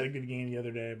 Andrews had a good game the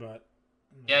other day, but...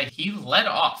 Yeah, he led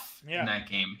off in that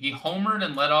game. He homered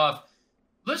and led off.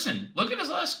 Listen, look at his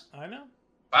last... I know.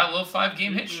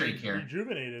 5-game hit streak here.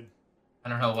 Rejuvenated. I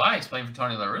don't know why. He's playing for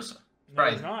Tony La Russa. No,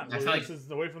 he's not. This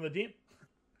is away from the team.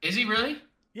 Is he really?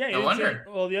 Yeah, no wonder.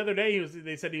 Well, the other day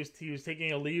they said he was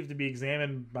taking a leave to be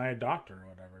examined by a doctor or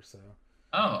whatever, so...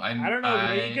 Oh, I don't know.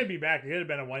 He could be back. It could have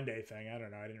been a one-day thing. I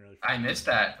don't know. I didn't really. I missed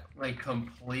that.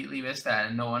 Completely missed that,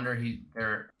 and no wonder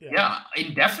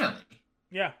indefinitely.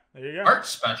 Yeah, there you go. Art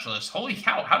specialist. Holy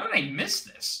cow! How did I miss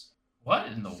this? What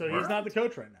in the world? So he's not the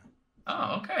coach right now.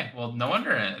 Oh, okay. Well, no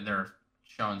wonder they're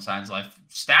showing signs of life.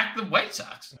 Stack the White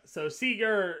Sox. So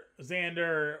Seager,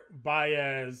 Xander,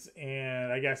 Baez,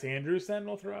 and I guess Andrews then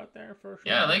we'll throw out there for sure.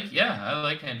 Yeah, I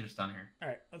like Andrews down here. All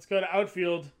right, let's go to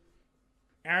outfield.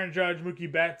 Aaron Judge,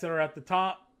 Mookie Betts are at the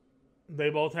top. They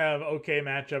both have okay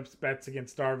matchups. Betts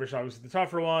against Darvish, obviously the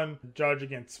tougher one. Judge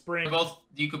against Spring.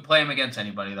 You could play them against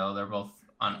anybody though. They're both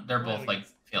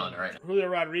feeling it right now. Julio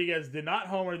Rodriguez did not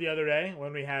homer the other day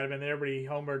when we had him in there, but he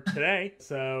homered today.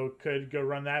 So could go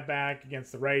run that back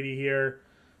against the righty here.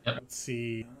 Yep. Let's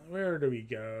see. Where do we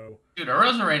go? Dude,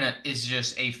 Arozarena is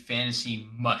just a fantasy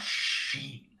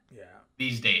machine. Yeah.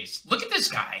 These days. Look at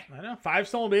this guy. I know. 5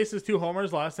 stolen bases, 2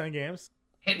 homers last 10 games.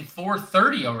 Hitting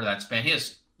 430 over that span. He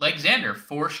has, like Xander,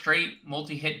 4 straight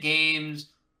multi-hit games,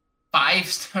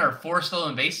 4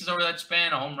 stolen bases over that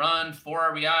span, a home run,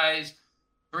 4 RBIs,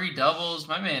 3 doubles.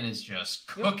 My man is just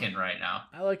cooking right now.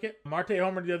 I like it. Marte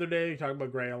homered the other day. We talked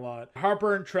about Gray a lot.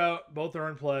 Harper and Trout, both are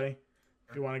in play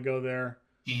if you want to go there.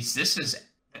 Jeez,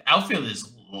 the outfield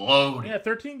is loaded. Yeah,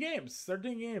 13 games.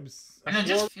 And it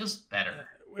just feels better.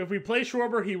 If we play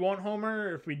Schwarber, he won't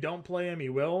homer. If we don't play him, he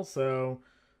will. So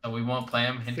we won't play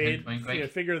him.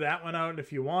 Figure that one out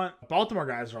if you want. Baltimore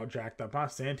guys are all jacked up, huh?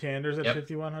 Santander's at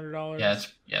 $5,100.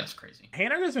 Yeah, it's crazy.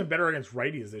 Haniger's been better against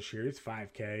righties this year. He's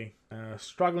 $5K.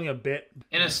 Struggling a bit.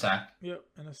 In a stack. Yep,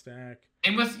 in a stack.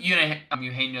 And with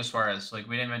Eugenio Suarez, we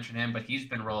didn't mention him, but he's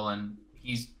been rolling.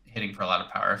 He's hitting for a lot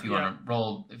of power. If you want to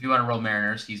roll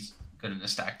Mariners, he's good in the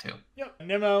stack too. Yep.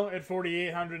 Nimmo at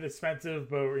 4,800, expensive,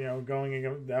 but going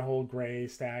against that whole Gray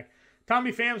stack.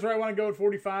 Tommy Pham's where I want to go at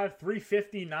 45,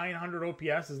 350, 900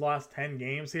 OPS his last 10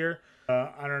 games here.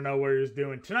 I don't know what he's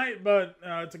doing tonight, but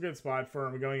it's a good spot for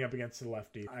him going up against the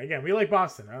lefty. Again, we like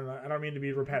Boston. I don't mean to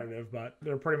be repetitive, but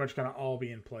they're pretty much going to all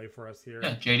be in play for us here.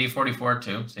 Yeah, JD 44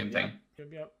 too. Same thing.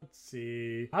 Yep. Let's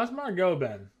see. How's Margot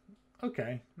been?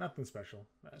 Okay, nothing special.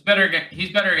 He's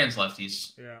better against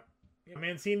lefties. Yeah.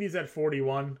 Mancini's at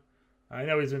 41. I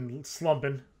know he's been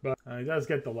slumping, but he does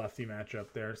get the lefty matchup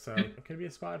there, so it could be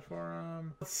a spot for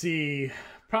him. Let's see.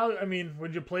 Probably,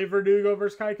 would you play Verdugo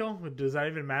versus Keuchel? Does that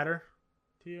even matter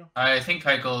to you? I think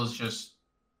Keuchel is just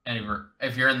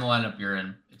if you're in the lineup, you're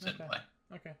in. It's in play.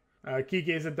 Okay.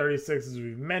 Kike's at 36, as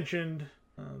we've mentioned.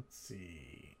 Let's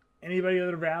see. Anybody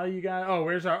other value you got? Oh,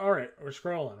 where's our? All right, we're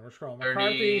scrolling.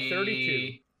 McCarthy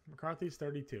 32. McCarthy's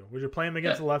 32. Would you play him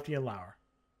against the lefty and Lauer?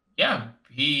 Yeah,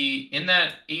 he in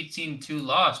that 18-2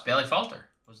 loss, Bailey Falter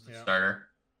was the starter.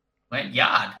 Went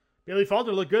yard. Bailey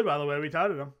Falter looked good, by the way. We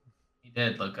touted him. He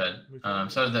did look good.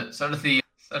 So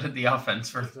did the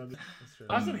offense.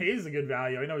 Austin Hayes is a good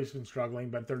value. I know he's been struggling,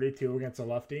 but 32 against a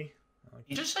lefty.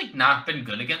 He's just not been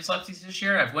good against lefties this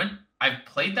year. I've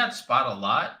played that spot a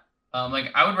lot.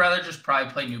 I would rather just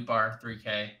probably play Nootbaar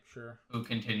 3K. Sure. Who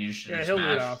continues to he'll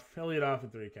lead off. He'll lead off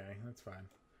at 3K. That's fine.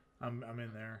 I'm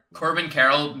in there. Corbin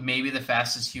Carroll, maybe the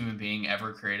fastest human being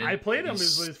ever created. I played him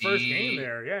his first game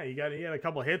there. Yeah, he had a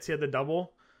couple hits. He had the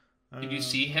double. Did you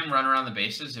see him run around the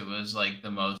bases? It was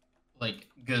the most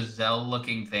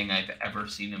gazelle-looking thing I've ever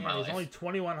seen in my life. He's only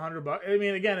 $2,100. I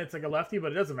mean, again, it's like a lefty,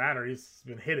 but it doesn't matter. He's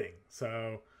been hitting,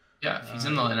 so yeah. If he's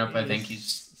in the lineup, I think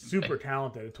he's super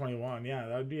talented at 21.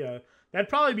 Yeah, that'd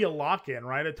probably be a lock-in,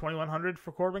 right? At 2,100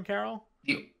 for Corbin Carroll.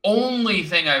 The only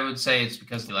thing I would say is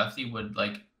because the lefty would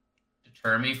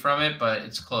deter me from it, but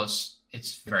it's close.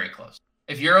 It's very close.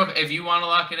 If you want to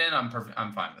lock it in, I'm perfect.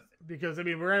 I'm fine with it. Because I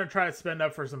mean, we're gonna try to spend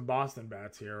up for some Boston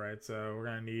bats here, right? So we're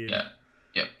gonna need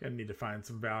gonna need to find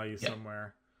some value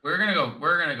somewhere. We're gonna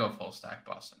go full stack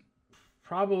Boston.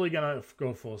 Probably gonna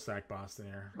go full stack Boston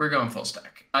here. We're going full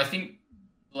stack. I think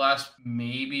the last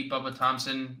maybe Bubba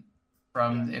Thompson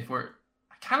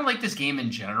I kind of like this game in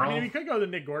general. I mean, we could go the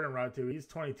Nick Gordon route too. He's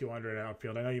 2,200 at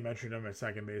outfield. I know you mentioned him at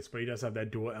second base, but he does have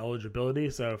that dual eligibility.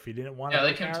 So if you didn't want to,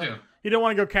 they can too. You don't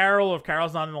want to go Carroll, or if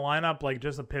Carroll's not in the lineup,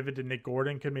 just a pivot to Nick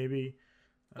Gordon could maybe.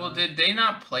 Well, did they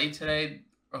not play today?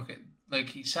 Okay,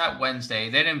 he sat Wednesday.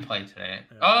 They didn't play today.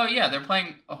 Yeah. Oh yeah, they're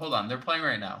playing. Oh, hold on, they're playing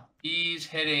right now. He's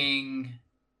hitting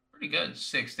pretty good,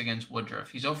 6th against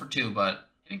Woodruff. He's 0 for 2, but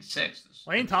hitting 6th.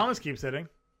 Lane Thomas keeps hitting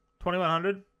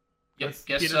 2,100. Yep.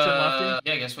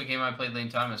 Guess what game I played Lane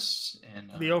Thomas in?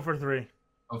 The 0 for 3. 0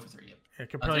 for 3, yep. Yeah,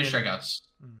 3 strikeouts.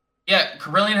 Yeah,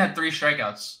 Carillion had 3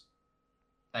 strikeouts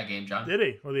that game, John. Did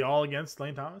he? Were they all against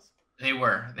Lane Thomas? They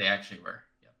were. They actually were.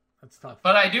 Yep. That's tough.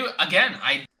 But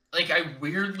I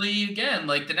weirdly,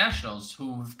 the Nationals,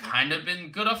 who've kind of been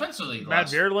good offensively. Matt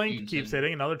Vierling keeps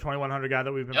hitting, another 2,100 guy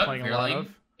that we've been playing a lot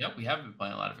of. Yep, we have been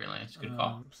playing a lot of Vierling. It's a good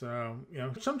call. So,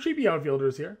 some cheapy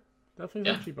outfielders here.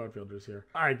 Definitely some cheap outfielders here.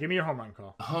 All right, give me your home run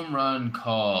call. Home run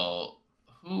call.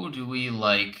 Who do we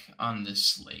like on this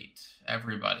slate?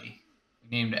 Everybody. We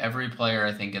named every player,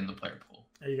 I think, in the player pool.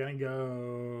 Are you going to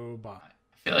go Boston?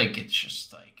 I feel like it's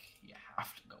just you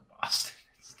have to go Boston.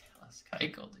 It's Dallas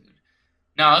Keuchel, dude.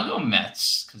 No, I'll go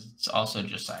Mets because it's also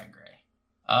Josiah Gray.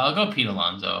 I'll go Pete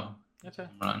Alonso. Okay.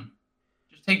 Home run.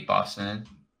 Just take Boston.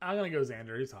 I'm going to go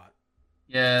Xander. He's hot.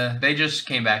 Yeah, they just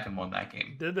came back and won that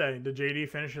game. Did they? Did JD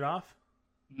finish it off?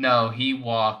 No, he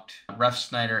walked. Ref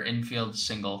Snyder infield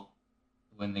single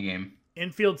to win the game.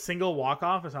 Infield single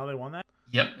walk-off is how they won that?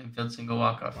 Yep, infield single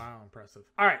walk-off. Wow, impressive.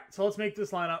 All right, so let's make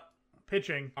this lineup.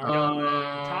 Pitching. Are we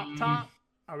going top?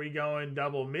 Are we going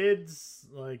double mids?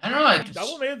 I don't know.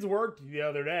 Double mids worked the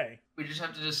other day. We just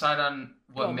have to decide on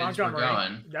what mids we're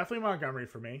going. Definitely Montgomery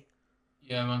for me.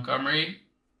 Yeah, Montgomery.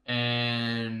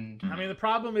 And I mean, the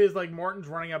problem is Morton's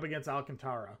running up against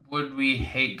Alcantara. Would we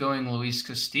hate going Luis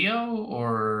Castillo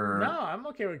or no? I'm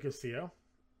okay with Castillo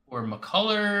or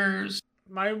McCullers.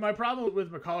 My problem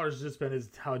with McCullers has just been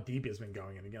how deep he's been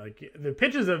going. And again, the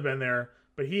pitches have been there,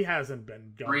 but he hasn't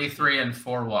been going. 3 and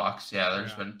 4 walks. Yeah,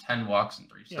 there's been 10 walks and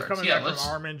 3 starts. Coming back from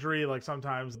arm injury,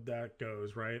 sometimes that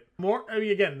goes right.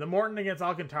 Again, the Morton against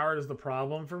Alcantara is the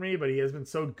problem for me, but he has been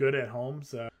so good at home.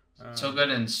 So good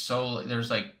and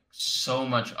there's so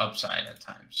much upside at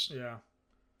times. Yeah.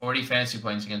 40 fantasy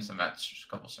points against the Mets just a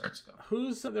couple starts ago.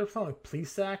 They're playing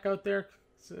Plesac out there,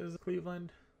 says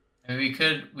Cleveland. And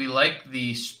we like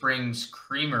the Springs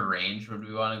Creamer range. Would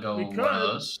we want to go one of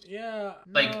those? Yeah.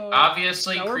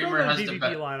 Obviously no, Creamer has the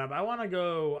best lineup. I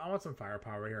want some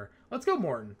firepower here. Let's go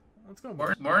Morton.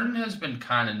 Morton has been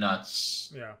kind of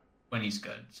nuts. Yeah. When he's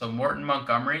good. So Morton,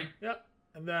 Montgomery. Yep.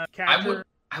 And then catcher.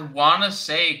 I want to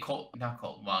say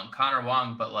Connor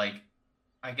Wong, but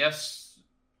I guess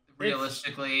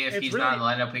realistically, if he's not in the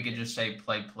lineup, we could just say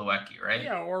play Plawecki, right?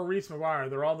 Yeah, or Reese McGuire.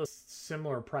 They're all the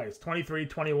similar price, 23,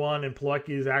 21, and Plawecki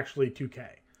is actually 2K.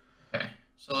 Okay,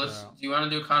 so do you want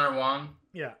to do Connor Wong?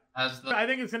 Yeah. I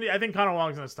think Connor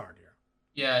Wong's gonna start here.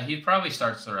 Yeah, he probably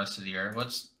starts the rest of the year.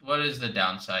 What is the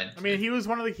downside? I mean, he was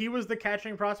the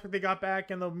catching prospect they got back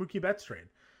in the Mookie Betts trade.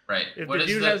 Right. If the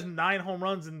dude has 9 home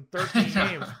runs in 13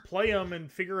 games, play him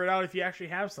and figure it out if you actually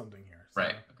have something here. So.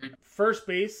 Right. Agreed. First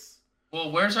base.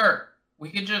 Well, where's our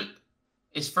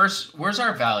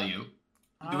value?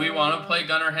 Do we want to play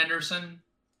Gunnar Henderson?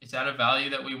 Is that a value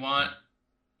that we want?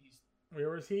 He's Where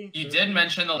was he? You did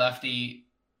mention the lefty.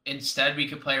 Instead, we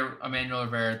could play Emmanuel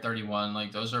Rivera at 31.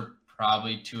 Like, those are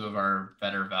probably two of our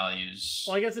better values.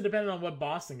 Well, I guess it depended on what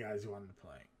Boston guys you wanted to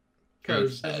play.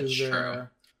 Because this is true.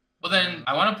 Well, then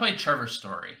I want to play Trevor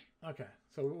Story. Okay.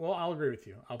 So, well, I'll agree with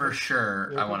you. I want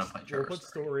to play Trevor Story.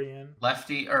 Story in.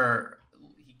 Lefty, or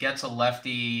he gets a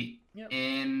lefty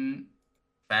in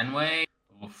Fenway.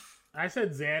 Oof. I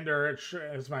said Xander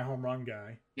as my home run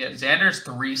guy. Yeah, Xander's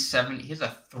 370. He has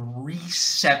a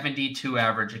 372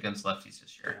 average against lefties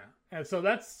this year. Yeah. And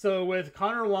so with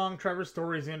Connor Long, Trevor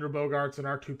Story, Xander Bogaerts, and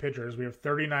our two pitchers, we have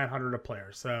 3,900 a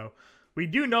player. So we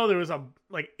do know there was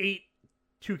 8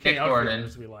 2K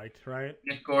outfielders we liked, right?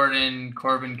 Nick Gordon,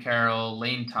 Corbin Carroll,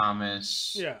 Lane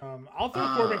Thomas. Yeah, I'll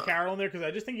throw Corbin Carroll in there because I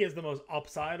just think he has the most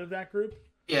upside of that group.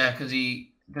 Yeah, because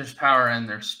there's power and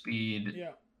there's speed.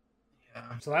 Yeah.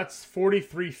 So that's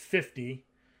 4,350.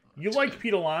 You liked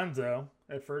Pete Alonso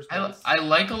at first base. I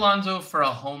like Alonso for a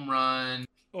home run.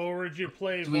 Or would you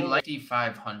play? Do we like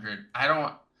 500? I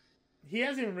don't. He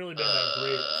hasn't even really been that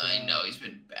great. So. I know he's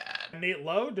been bad. Nate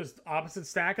Lowe, just opposite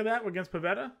stack of that against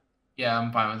Pivetta. Yeah,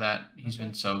 I'm fine with that. He's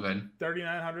been so good.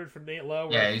 3,900 for Nate Lowe.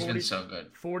 Yeah, he's been so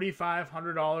good.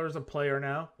 $4,500 a player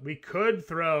now. We could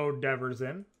throw Devers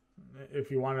in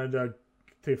if you wanted to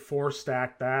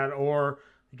 4-stack that, or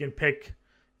you can pick.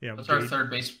 What's our third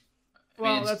base?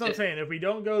 Well, that's what I'm saying. If we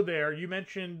don't go there, you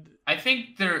mentioned. I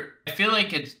feel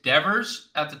like it's Devers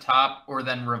at the top, or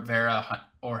then Rivera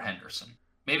or Henderson.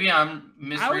 Maybe I'm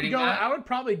misreading that. I would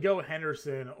probably go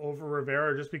Henderson over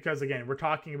Rivera just because, again, we're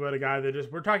talking about a guy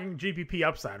that we're talking GPP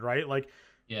upside, right? Like,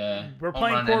 yeah, we're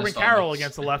playing Corbin Carroll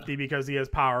against the lefty because he has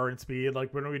power and speed.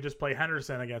 Like, why don't we just play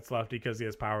Henderson against lefty because he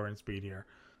has power and speed here?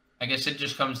 I guess it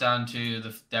just comes down to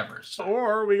the Devers.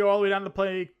 Or we go all the way down to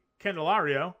play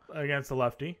Candelario against the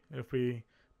lefty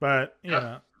but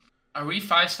are we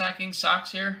 5-stacking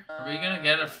Sox here? Are we gonna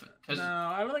get no,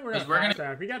 I don't think we're gonna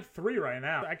stack. We got 3 right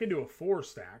now. I could do a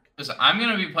 4-stack. Because I'm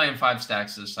gonna be playing 5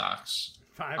 stacks of Sox.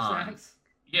 5 stacks?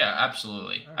 Yeah,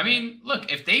 absolutely. Okay. I mean, look,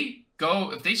 if they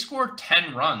score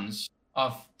 10 runs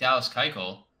off Dallas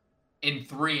Keuchel in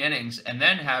 3 innings and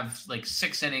then have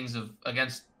 6 innings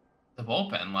against the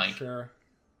bullpen, sure.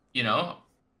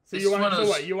 So you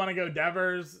want to go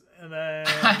Devers and then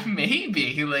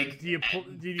maybe do you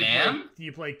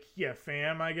play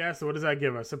Pham, I guess? So what does that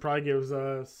give us? It probably gives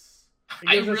us.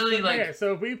 Okay,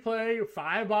 so if we play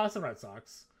 5 Boston Red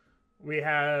Sox, we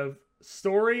have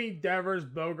Story, Devers,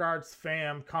 Bogaerts,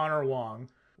 Pham, Connor Long.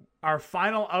 Our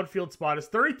final outfield spot is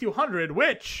 3,200,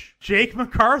 which Jake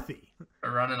McCarthy.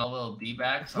 We're running a little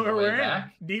D-backs on the way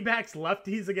back. D-backs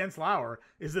lefties against Lauer.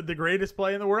 Is it the greatest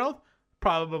play in the world?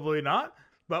 Probably not.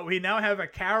 But we now have a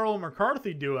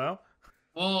Carroll-McCarthy duo.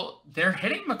 Well, they're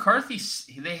hitting McCarthy.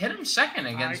 They hit him second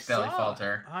against Bailey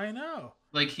Falter. I know.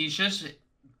 He's just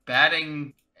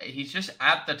batting. He's just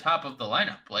at the top of the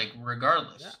lineup,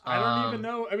 regardless. Yeah, I don't even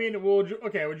know. I mean, would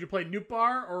you play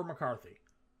Nootbaar or McCarthy?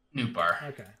 Nootbaar.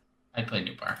 Okay. I'd play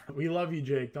Nootbaar. We love you,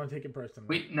 Jake. Don't take it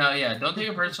personally. Don't take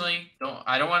it personally.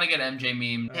 I don't want to get MJ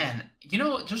meme. Man,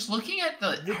 just looking at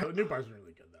the Nootbaar's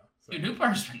really good though. So. Dude,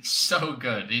 Nootbaar's been so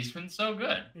good. He's been so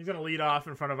good. He's gonna lead off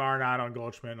in front of Arenado and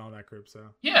Goldschmidt and all that group. So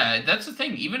yeah, that's the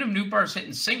thing. Even if Nootbaar's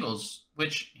hitting singles,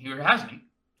 which he hasn't,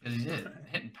 because he's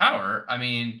hitting power. I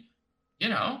mean,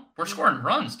 we're scoring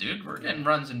runs, dude. We're getting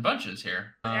runs in bunches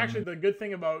here. Actually, the good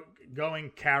thing about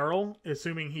going Carroll,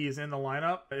 assuming he's in the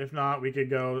lineup. If not, we could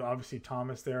go, obviously,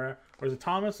 Thomas there. Or is it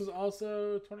Thomas was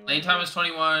also 21? Lane Thomas,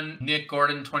 21. Nick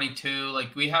Gordon, 22.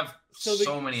 We have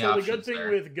so many options. So the good thing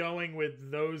with going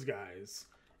with those guys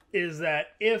is that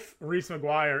if Reese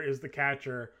McGuire is the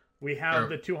catcher, we have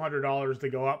the $200 to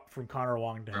go up from Connor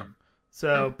Long to him.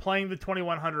 So playing the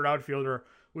 2,100 outfielder,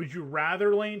 would you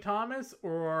rather Lane Thomas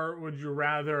or would you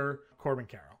rather Corbin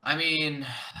Carroll? I mean,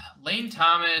 Lane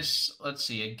Thomas, let's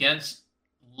see, against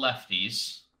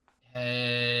lefties,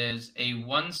 has a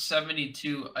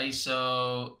 172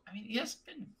 ISO. I mean, he hasn't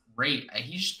been great.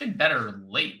 He's just been better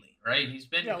lately, right? He's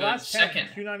been good last second.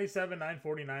 297,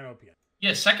 949 OPS.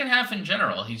 Yeah, second half in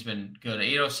general, he's been good.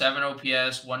 807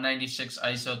 OPS, 196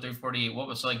 ISO, 348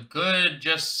 WOBA. So, good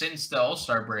just since the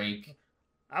All-Star break.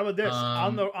 How about this?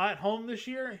 At home this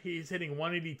year, he's hitting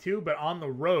 182, but on the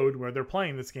road where they're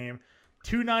playing this game,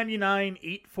 299,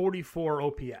 844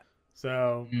 OPS.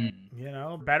 So,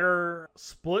 better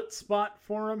split spot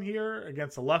for him here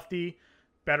against a lefty.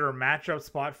 Better matchup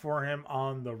spot for him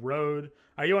on the road.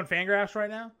 Are you on Fangraphs right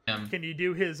now? Can you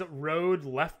do his road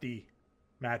lefty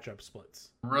matchup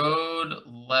splits? Road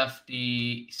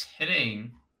lefty, he's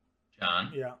hitting,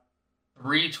 John. Yeah.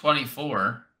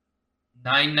 324.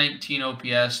 919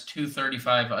 OPS,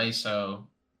 235 ISO,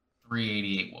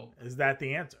 388 will. Is that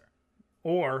the answer?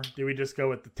 Or do we just go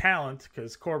with the talent?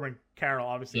 Because Corbin Carroll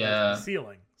obviously has the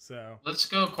ceiling. So let's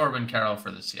go Corbin Carroll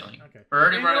for the ceiling. Okay. We're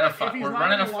already running a 5. We're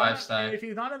running a 5-stack. If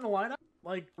he's not in the lineup,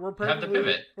 like we're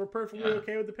perfectly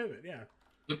okay with the pivot. Yeah.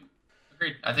 Yep.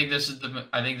 Agreed. I think this is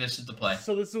the play.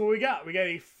 So this is what we got. We got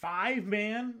a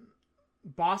 5-man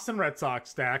Boston Red Sox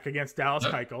stack against Dallas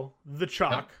Keuchel. The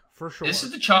chalk for sure. This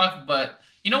is the chalk, but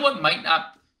you know what might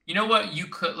not. You know what you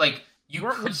could like.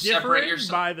 We're separate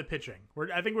yourself by the pitching.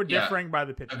 I think we're differing by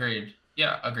the pitching. Agreed.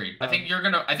 Yeah, agreed. I think you're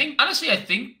gonna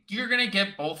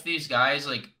get both these guys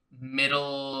like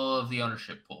middle of the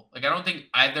ownership pool. Like I don't think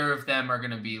either of them are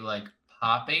gonna be like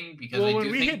popping because when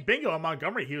we hit bingo on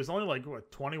Montgomery, he was only like what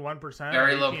 21%,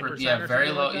 very low,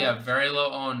 very low, very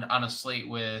low owned on a slate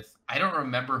with. I don't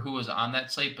remember who was on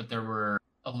that slate, but there were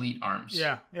elite arms.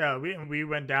 Yeah. We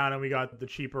went down and we got the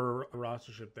cheaper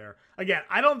rostership there. Again,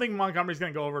 I don't think Montgomery's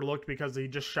going to go overlooked because he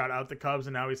just shut out the Cubs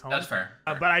and now he's home. That's fair.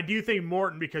 But I do think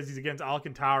Morton, because he's against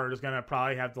Alcantara, is going to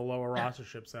probably have the lower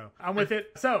rostership. So I'm with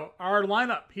it. So our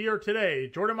lineup here today: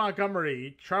 Jordan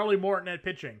Montgomery, Charlie Morton at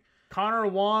pitching, Connor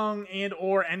Wong and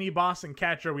or any Boston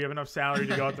catcher. We have enough salary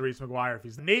to go with the Reese McGuire if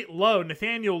he's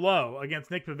Nathaniel Lowe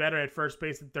against Nick Pivetta at first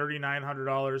base at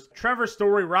 $3,900. Trevor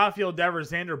Story, Rafael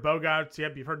Devers, Xander Bogaerts.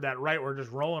 Yep, you've heard that right. We're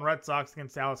just rolling Red Sox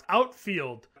against Dallas.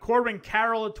 Outfield: Corbin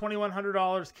Carroll at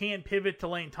 $2,100. Can pivot to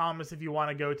Lane Thomas if you want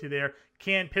to go to there.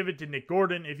 Can pivot to Nick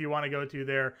Gordon if you want to go to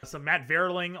there. Some Matt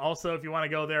Verling also if you want to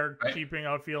go there. Right. Cheaping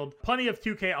outfield. Plenty of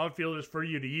 2K outfielders for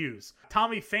you to use.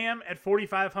 Tommy Pham at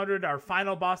 $4,500. Our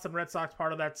final Boston Red Sox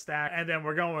part of that stack. And then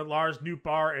we're going with Lars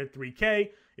Nootbaar at $3K.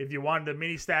 If you wanted to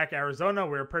mini stack Arizona,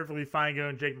 we're perfectly fine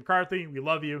going Jake McCarthy. We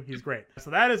love you. He's great.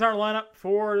 So that is our lineup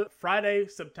for Friday,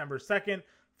 September 2nd.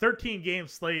 13-game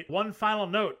slate. One final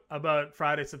note about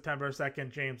Friday, September 2nd,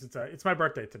 James. It's my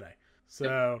birthday today.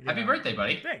 So happy birthday,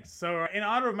 buddy! Thanks. So in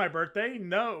honor of my birthday,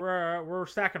 we're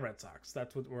stacking Red Sox.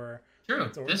 That's what we're. True.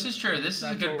 This is true. This is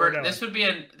a good birthday. This would be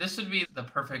the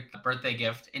perfect birthday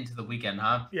gift into the weekend,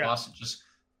 huh? Yeah. Boston just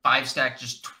 5-stack,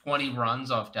 just 20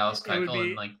 runs off Dallas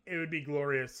Keuchel, it would be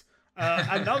glorious.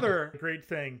 Another great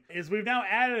thing is we've now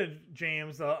added,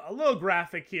 James, a little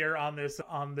graphic here on this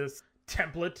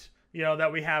template, that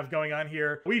we have going on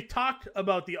here. We've talked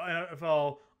about the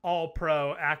NFL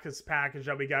All-Pro Access package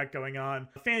that we got going on.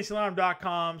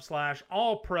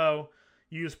 FantasyAlarm.com/All-Pro.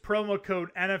 Use promo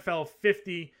code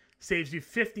NFL50. Saves you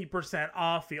 50%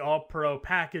 off the All-Pro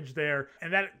package there.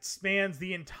 And that spans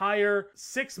the entire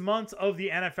 6 months of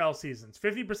the NFL seasons.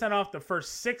 50% off the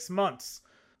first 6 months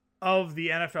of the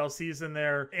NFL season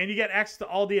there. And you get access to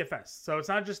all DFS. So it's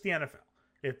not just the NFL.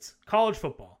 It's college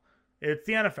football. It's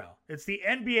the NFL. It's the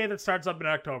NBA that starts up in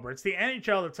October. It's the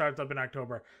NHL that starts up in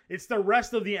October. It's the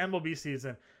rest of the MLB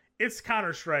season. It's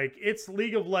Counter-Strike. It's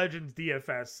League of Legends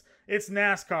DFS. It's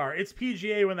NASCAR. It's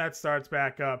PGA when that starts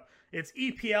back up. It's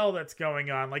EPL that's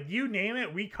going on. Like, you name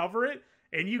it, we cover it.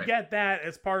 And you get that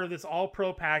as part of this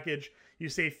all-pro package. You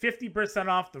save 50%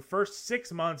 off the first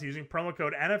 6 months using promo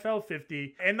code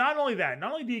NFL50. And not only that,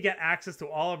 not only do you get access to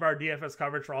all of our DFS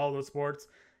coverage for all of those sports,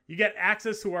 you get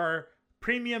access to our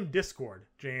premium Discord,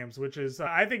 James, which is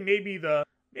I think maybe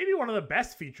one of the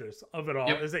best features of it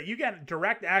all is that you get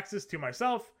direct access to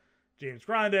myself, James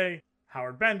Grande,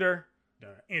 Howard Bender,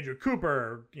 Andrew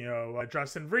Cooper,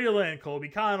 Justin Vreeland, Colby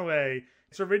Conway,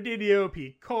 Servadidio,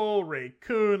 Pete Cole, Ray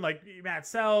Kuhn, like Matt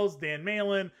Sells, Dan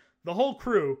Malin. The whole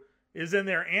crew is in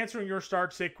there answering your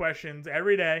start-sit questions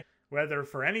every day, whether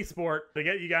for any sport, to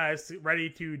get you guys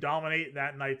ready to dominate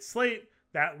that night's slate,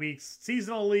 that week's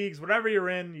seasonal leagues, whatever you're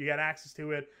in, you get access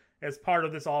to it as part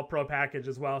of this all-pro package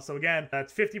as well. So again,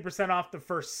 that's 50% off the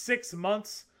first 6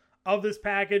 months of this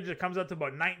package. It comes out to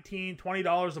about $19,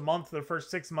 $20 a month for the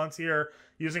first 6 months here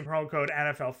using promo code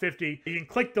NFL50. You can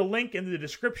click the link in the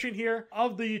description here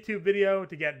of the YouTube video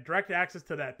to get direct access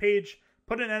to that page.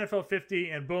 Put in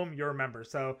NFL50 and boom, you're a member.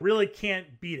 So really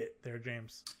can't beat it there,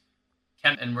 James.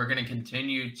 And we're going to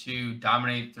continue to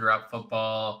dominate throughout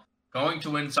football. Going to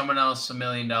win someone else $1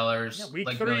 million. Yeah, week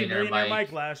like 3, Millionaire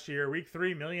Mike last year. Week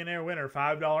 3, millionaire winner,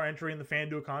 $5 entry in the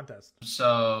FanDuel contest.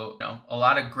 So, a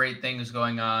lot of great things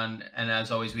going on. And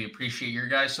as always, we appreciate your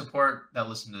guys' support that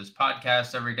listen to this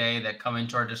podcast every day, that come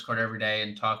into our Discord every day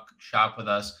and talk shop with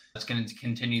us. It's going to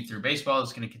continue through baseball.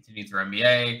 It's going to continue through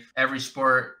NBA. Every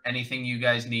sport, anything you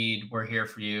guys need, we're here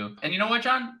for you. And you know what,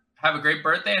 John? Have a great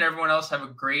birthday, and everyone else have a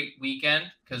great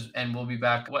weekend. And we'll be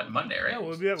back Monday, right? Yeah,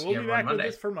 we'll be back with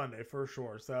this for Monday for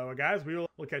sure. So, guys, we'll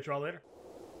catch you all later.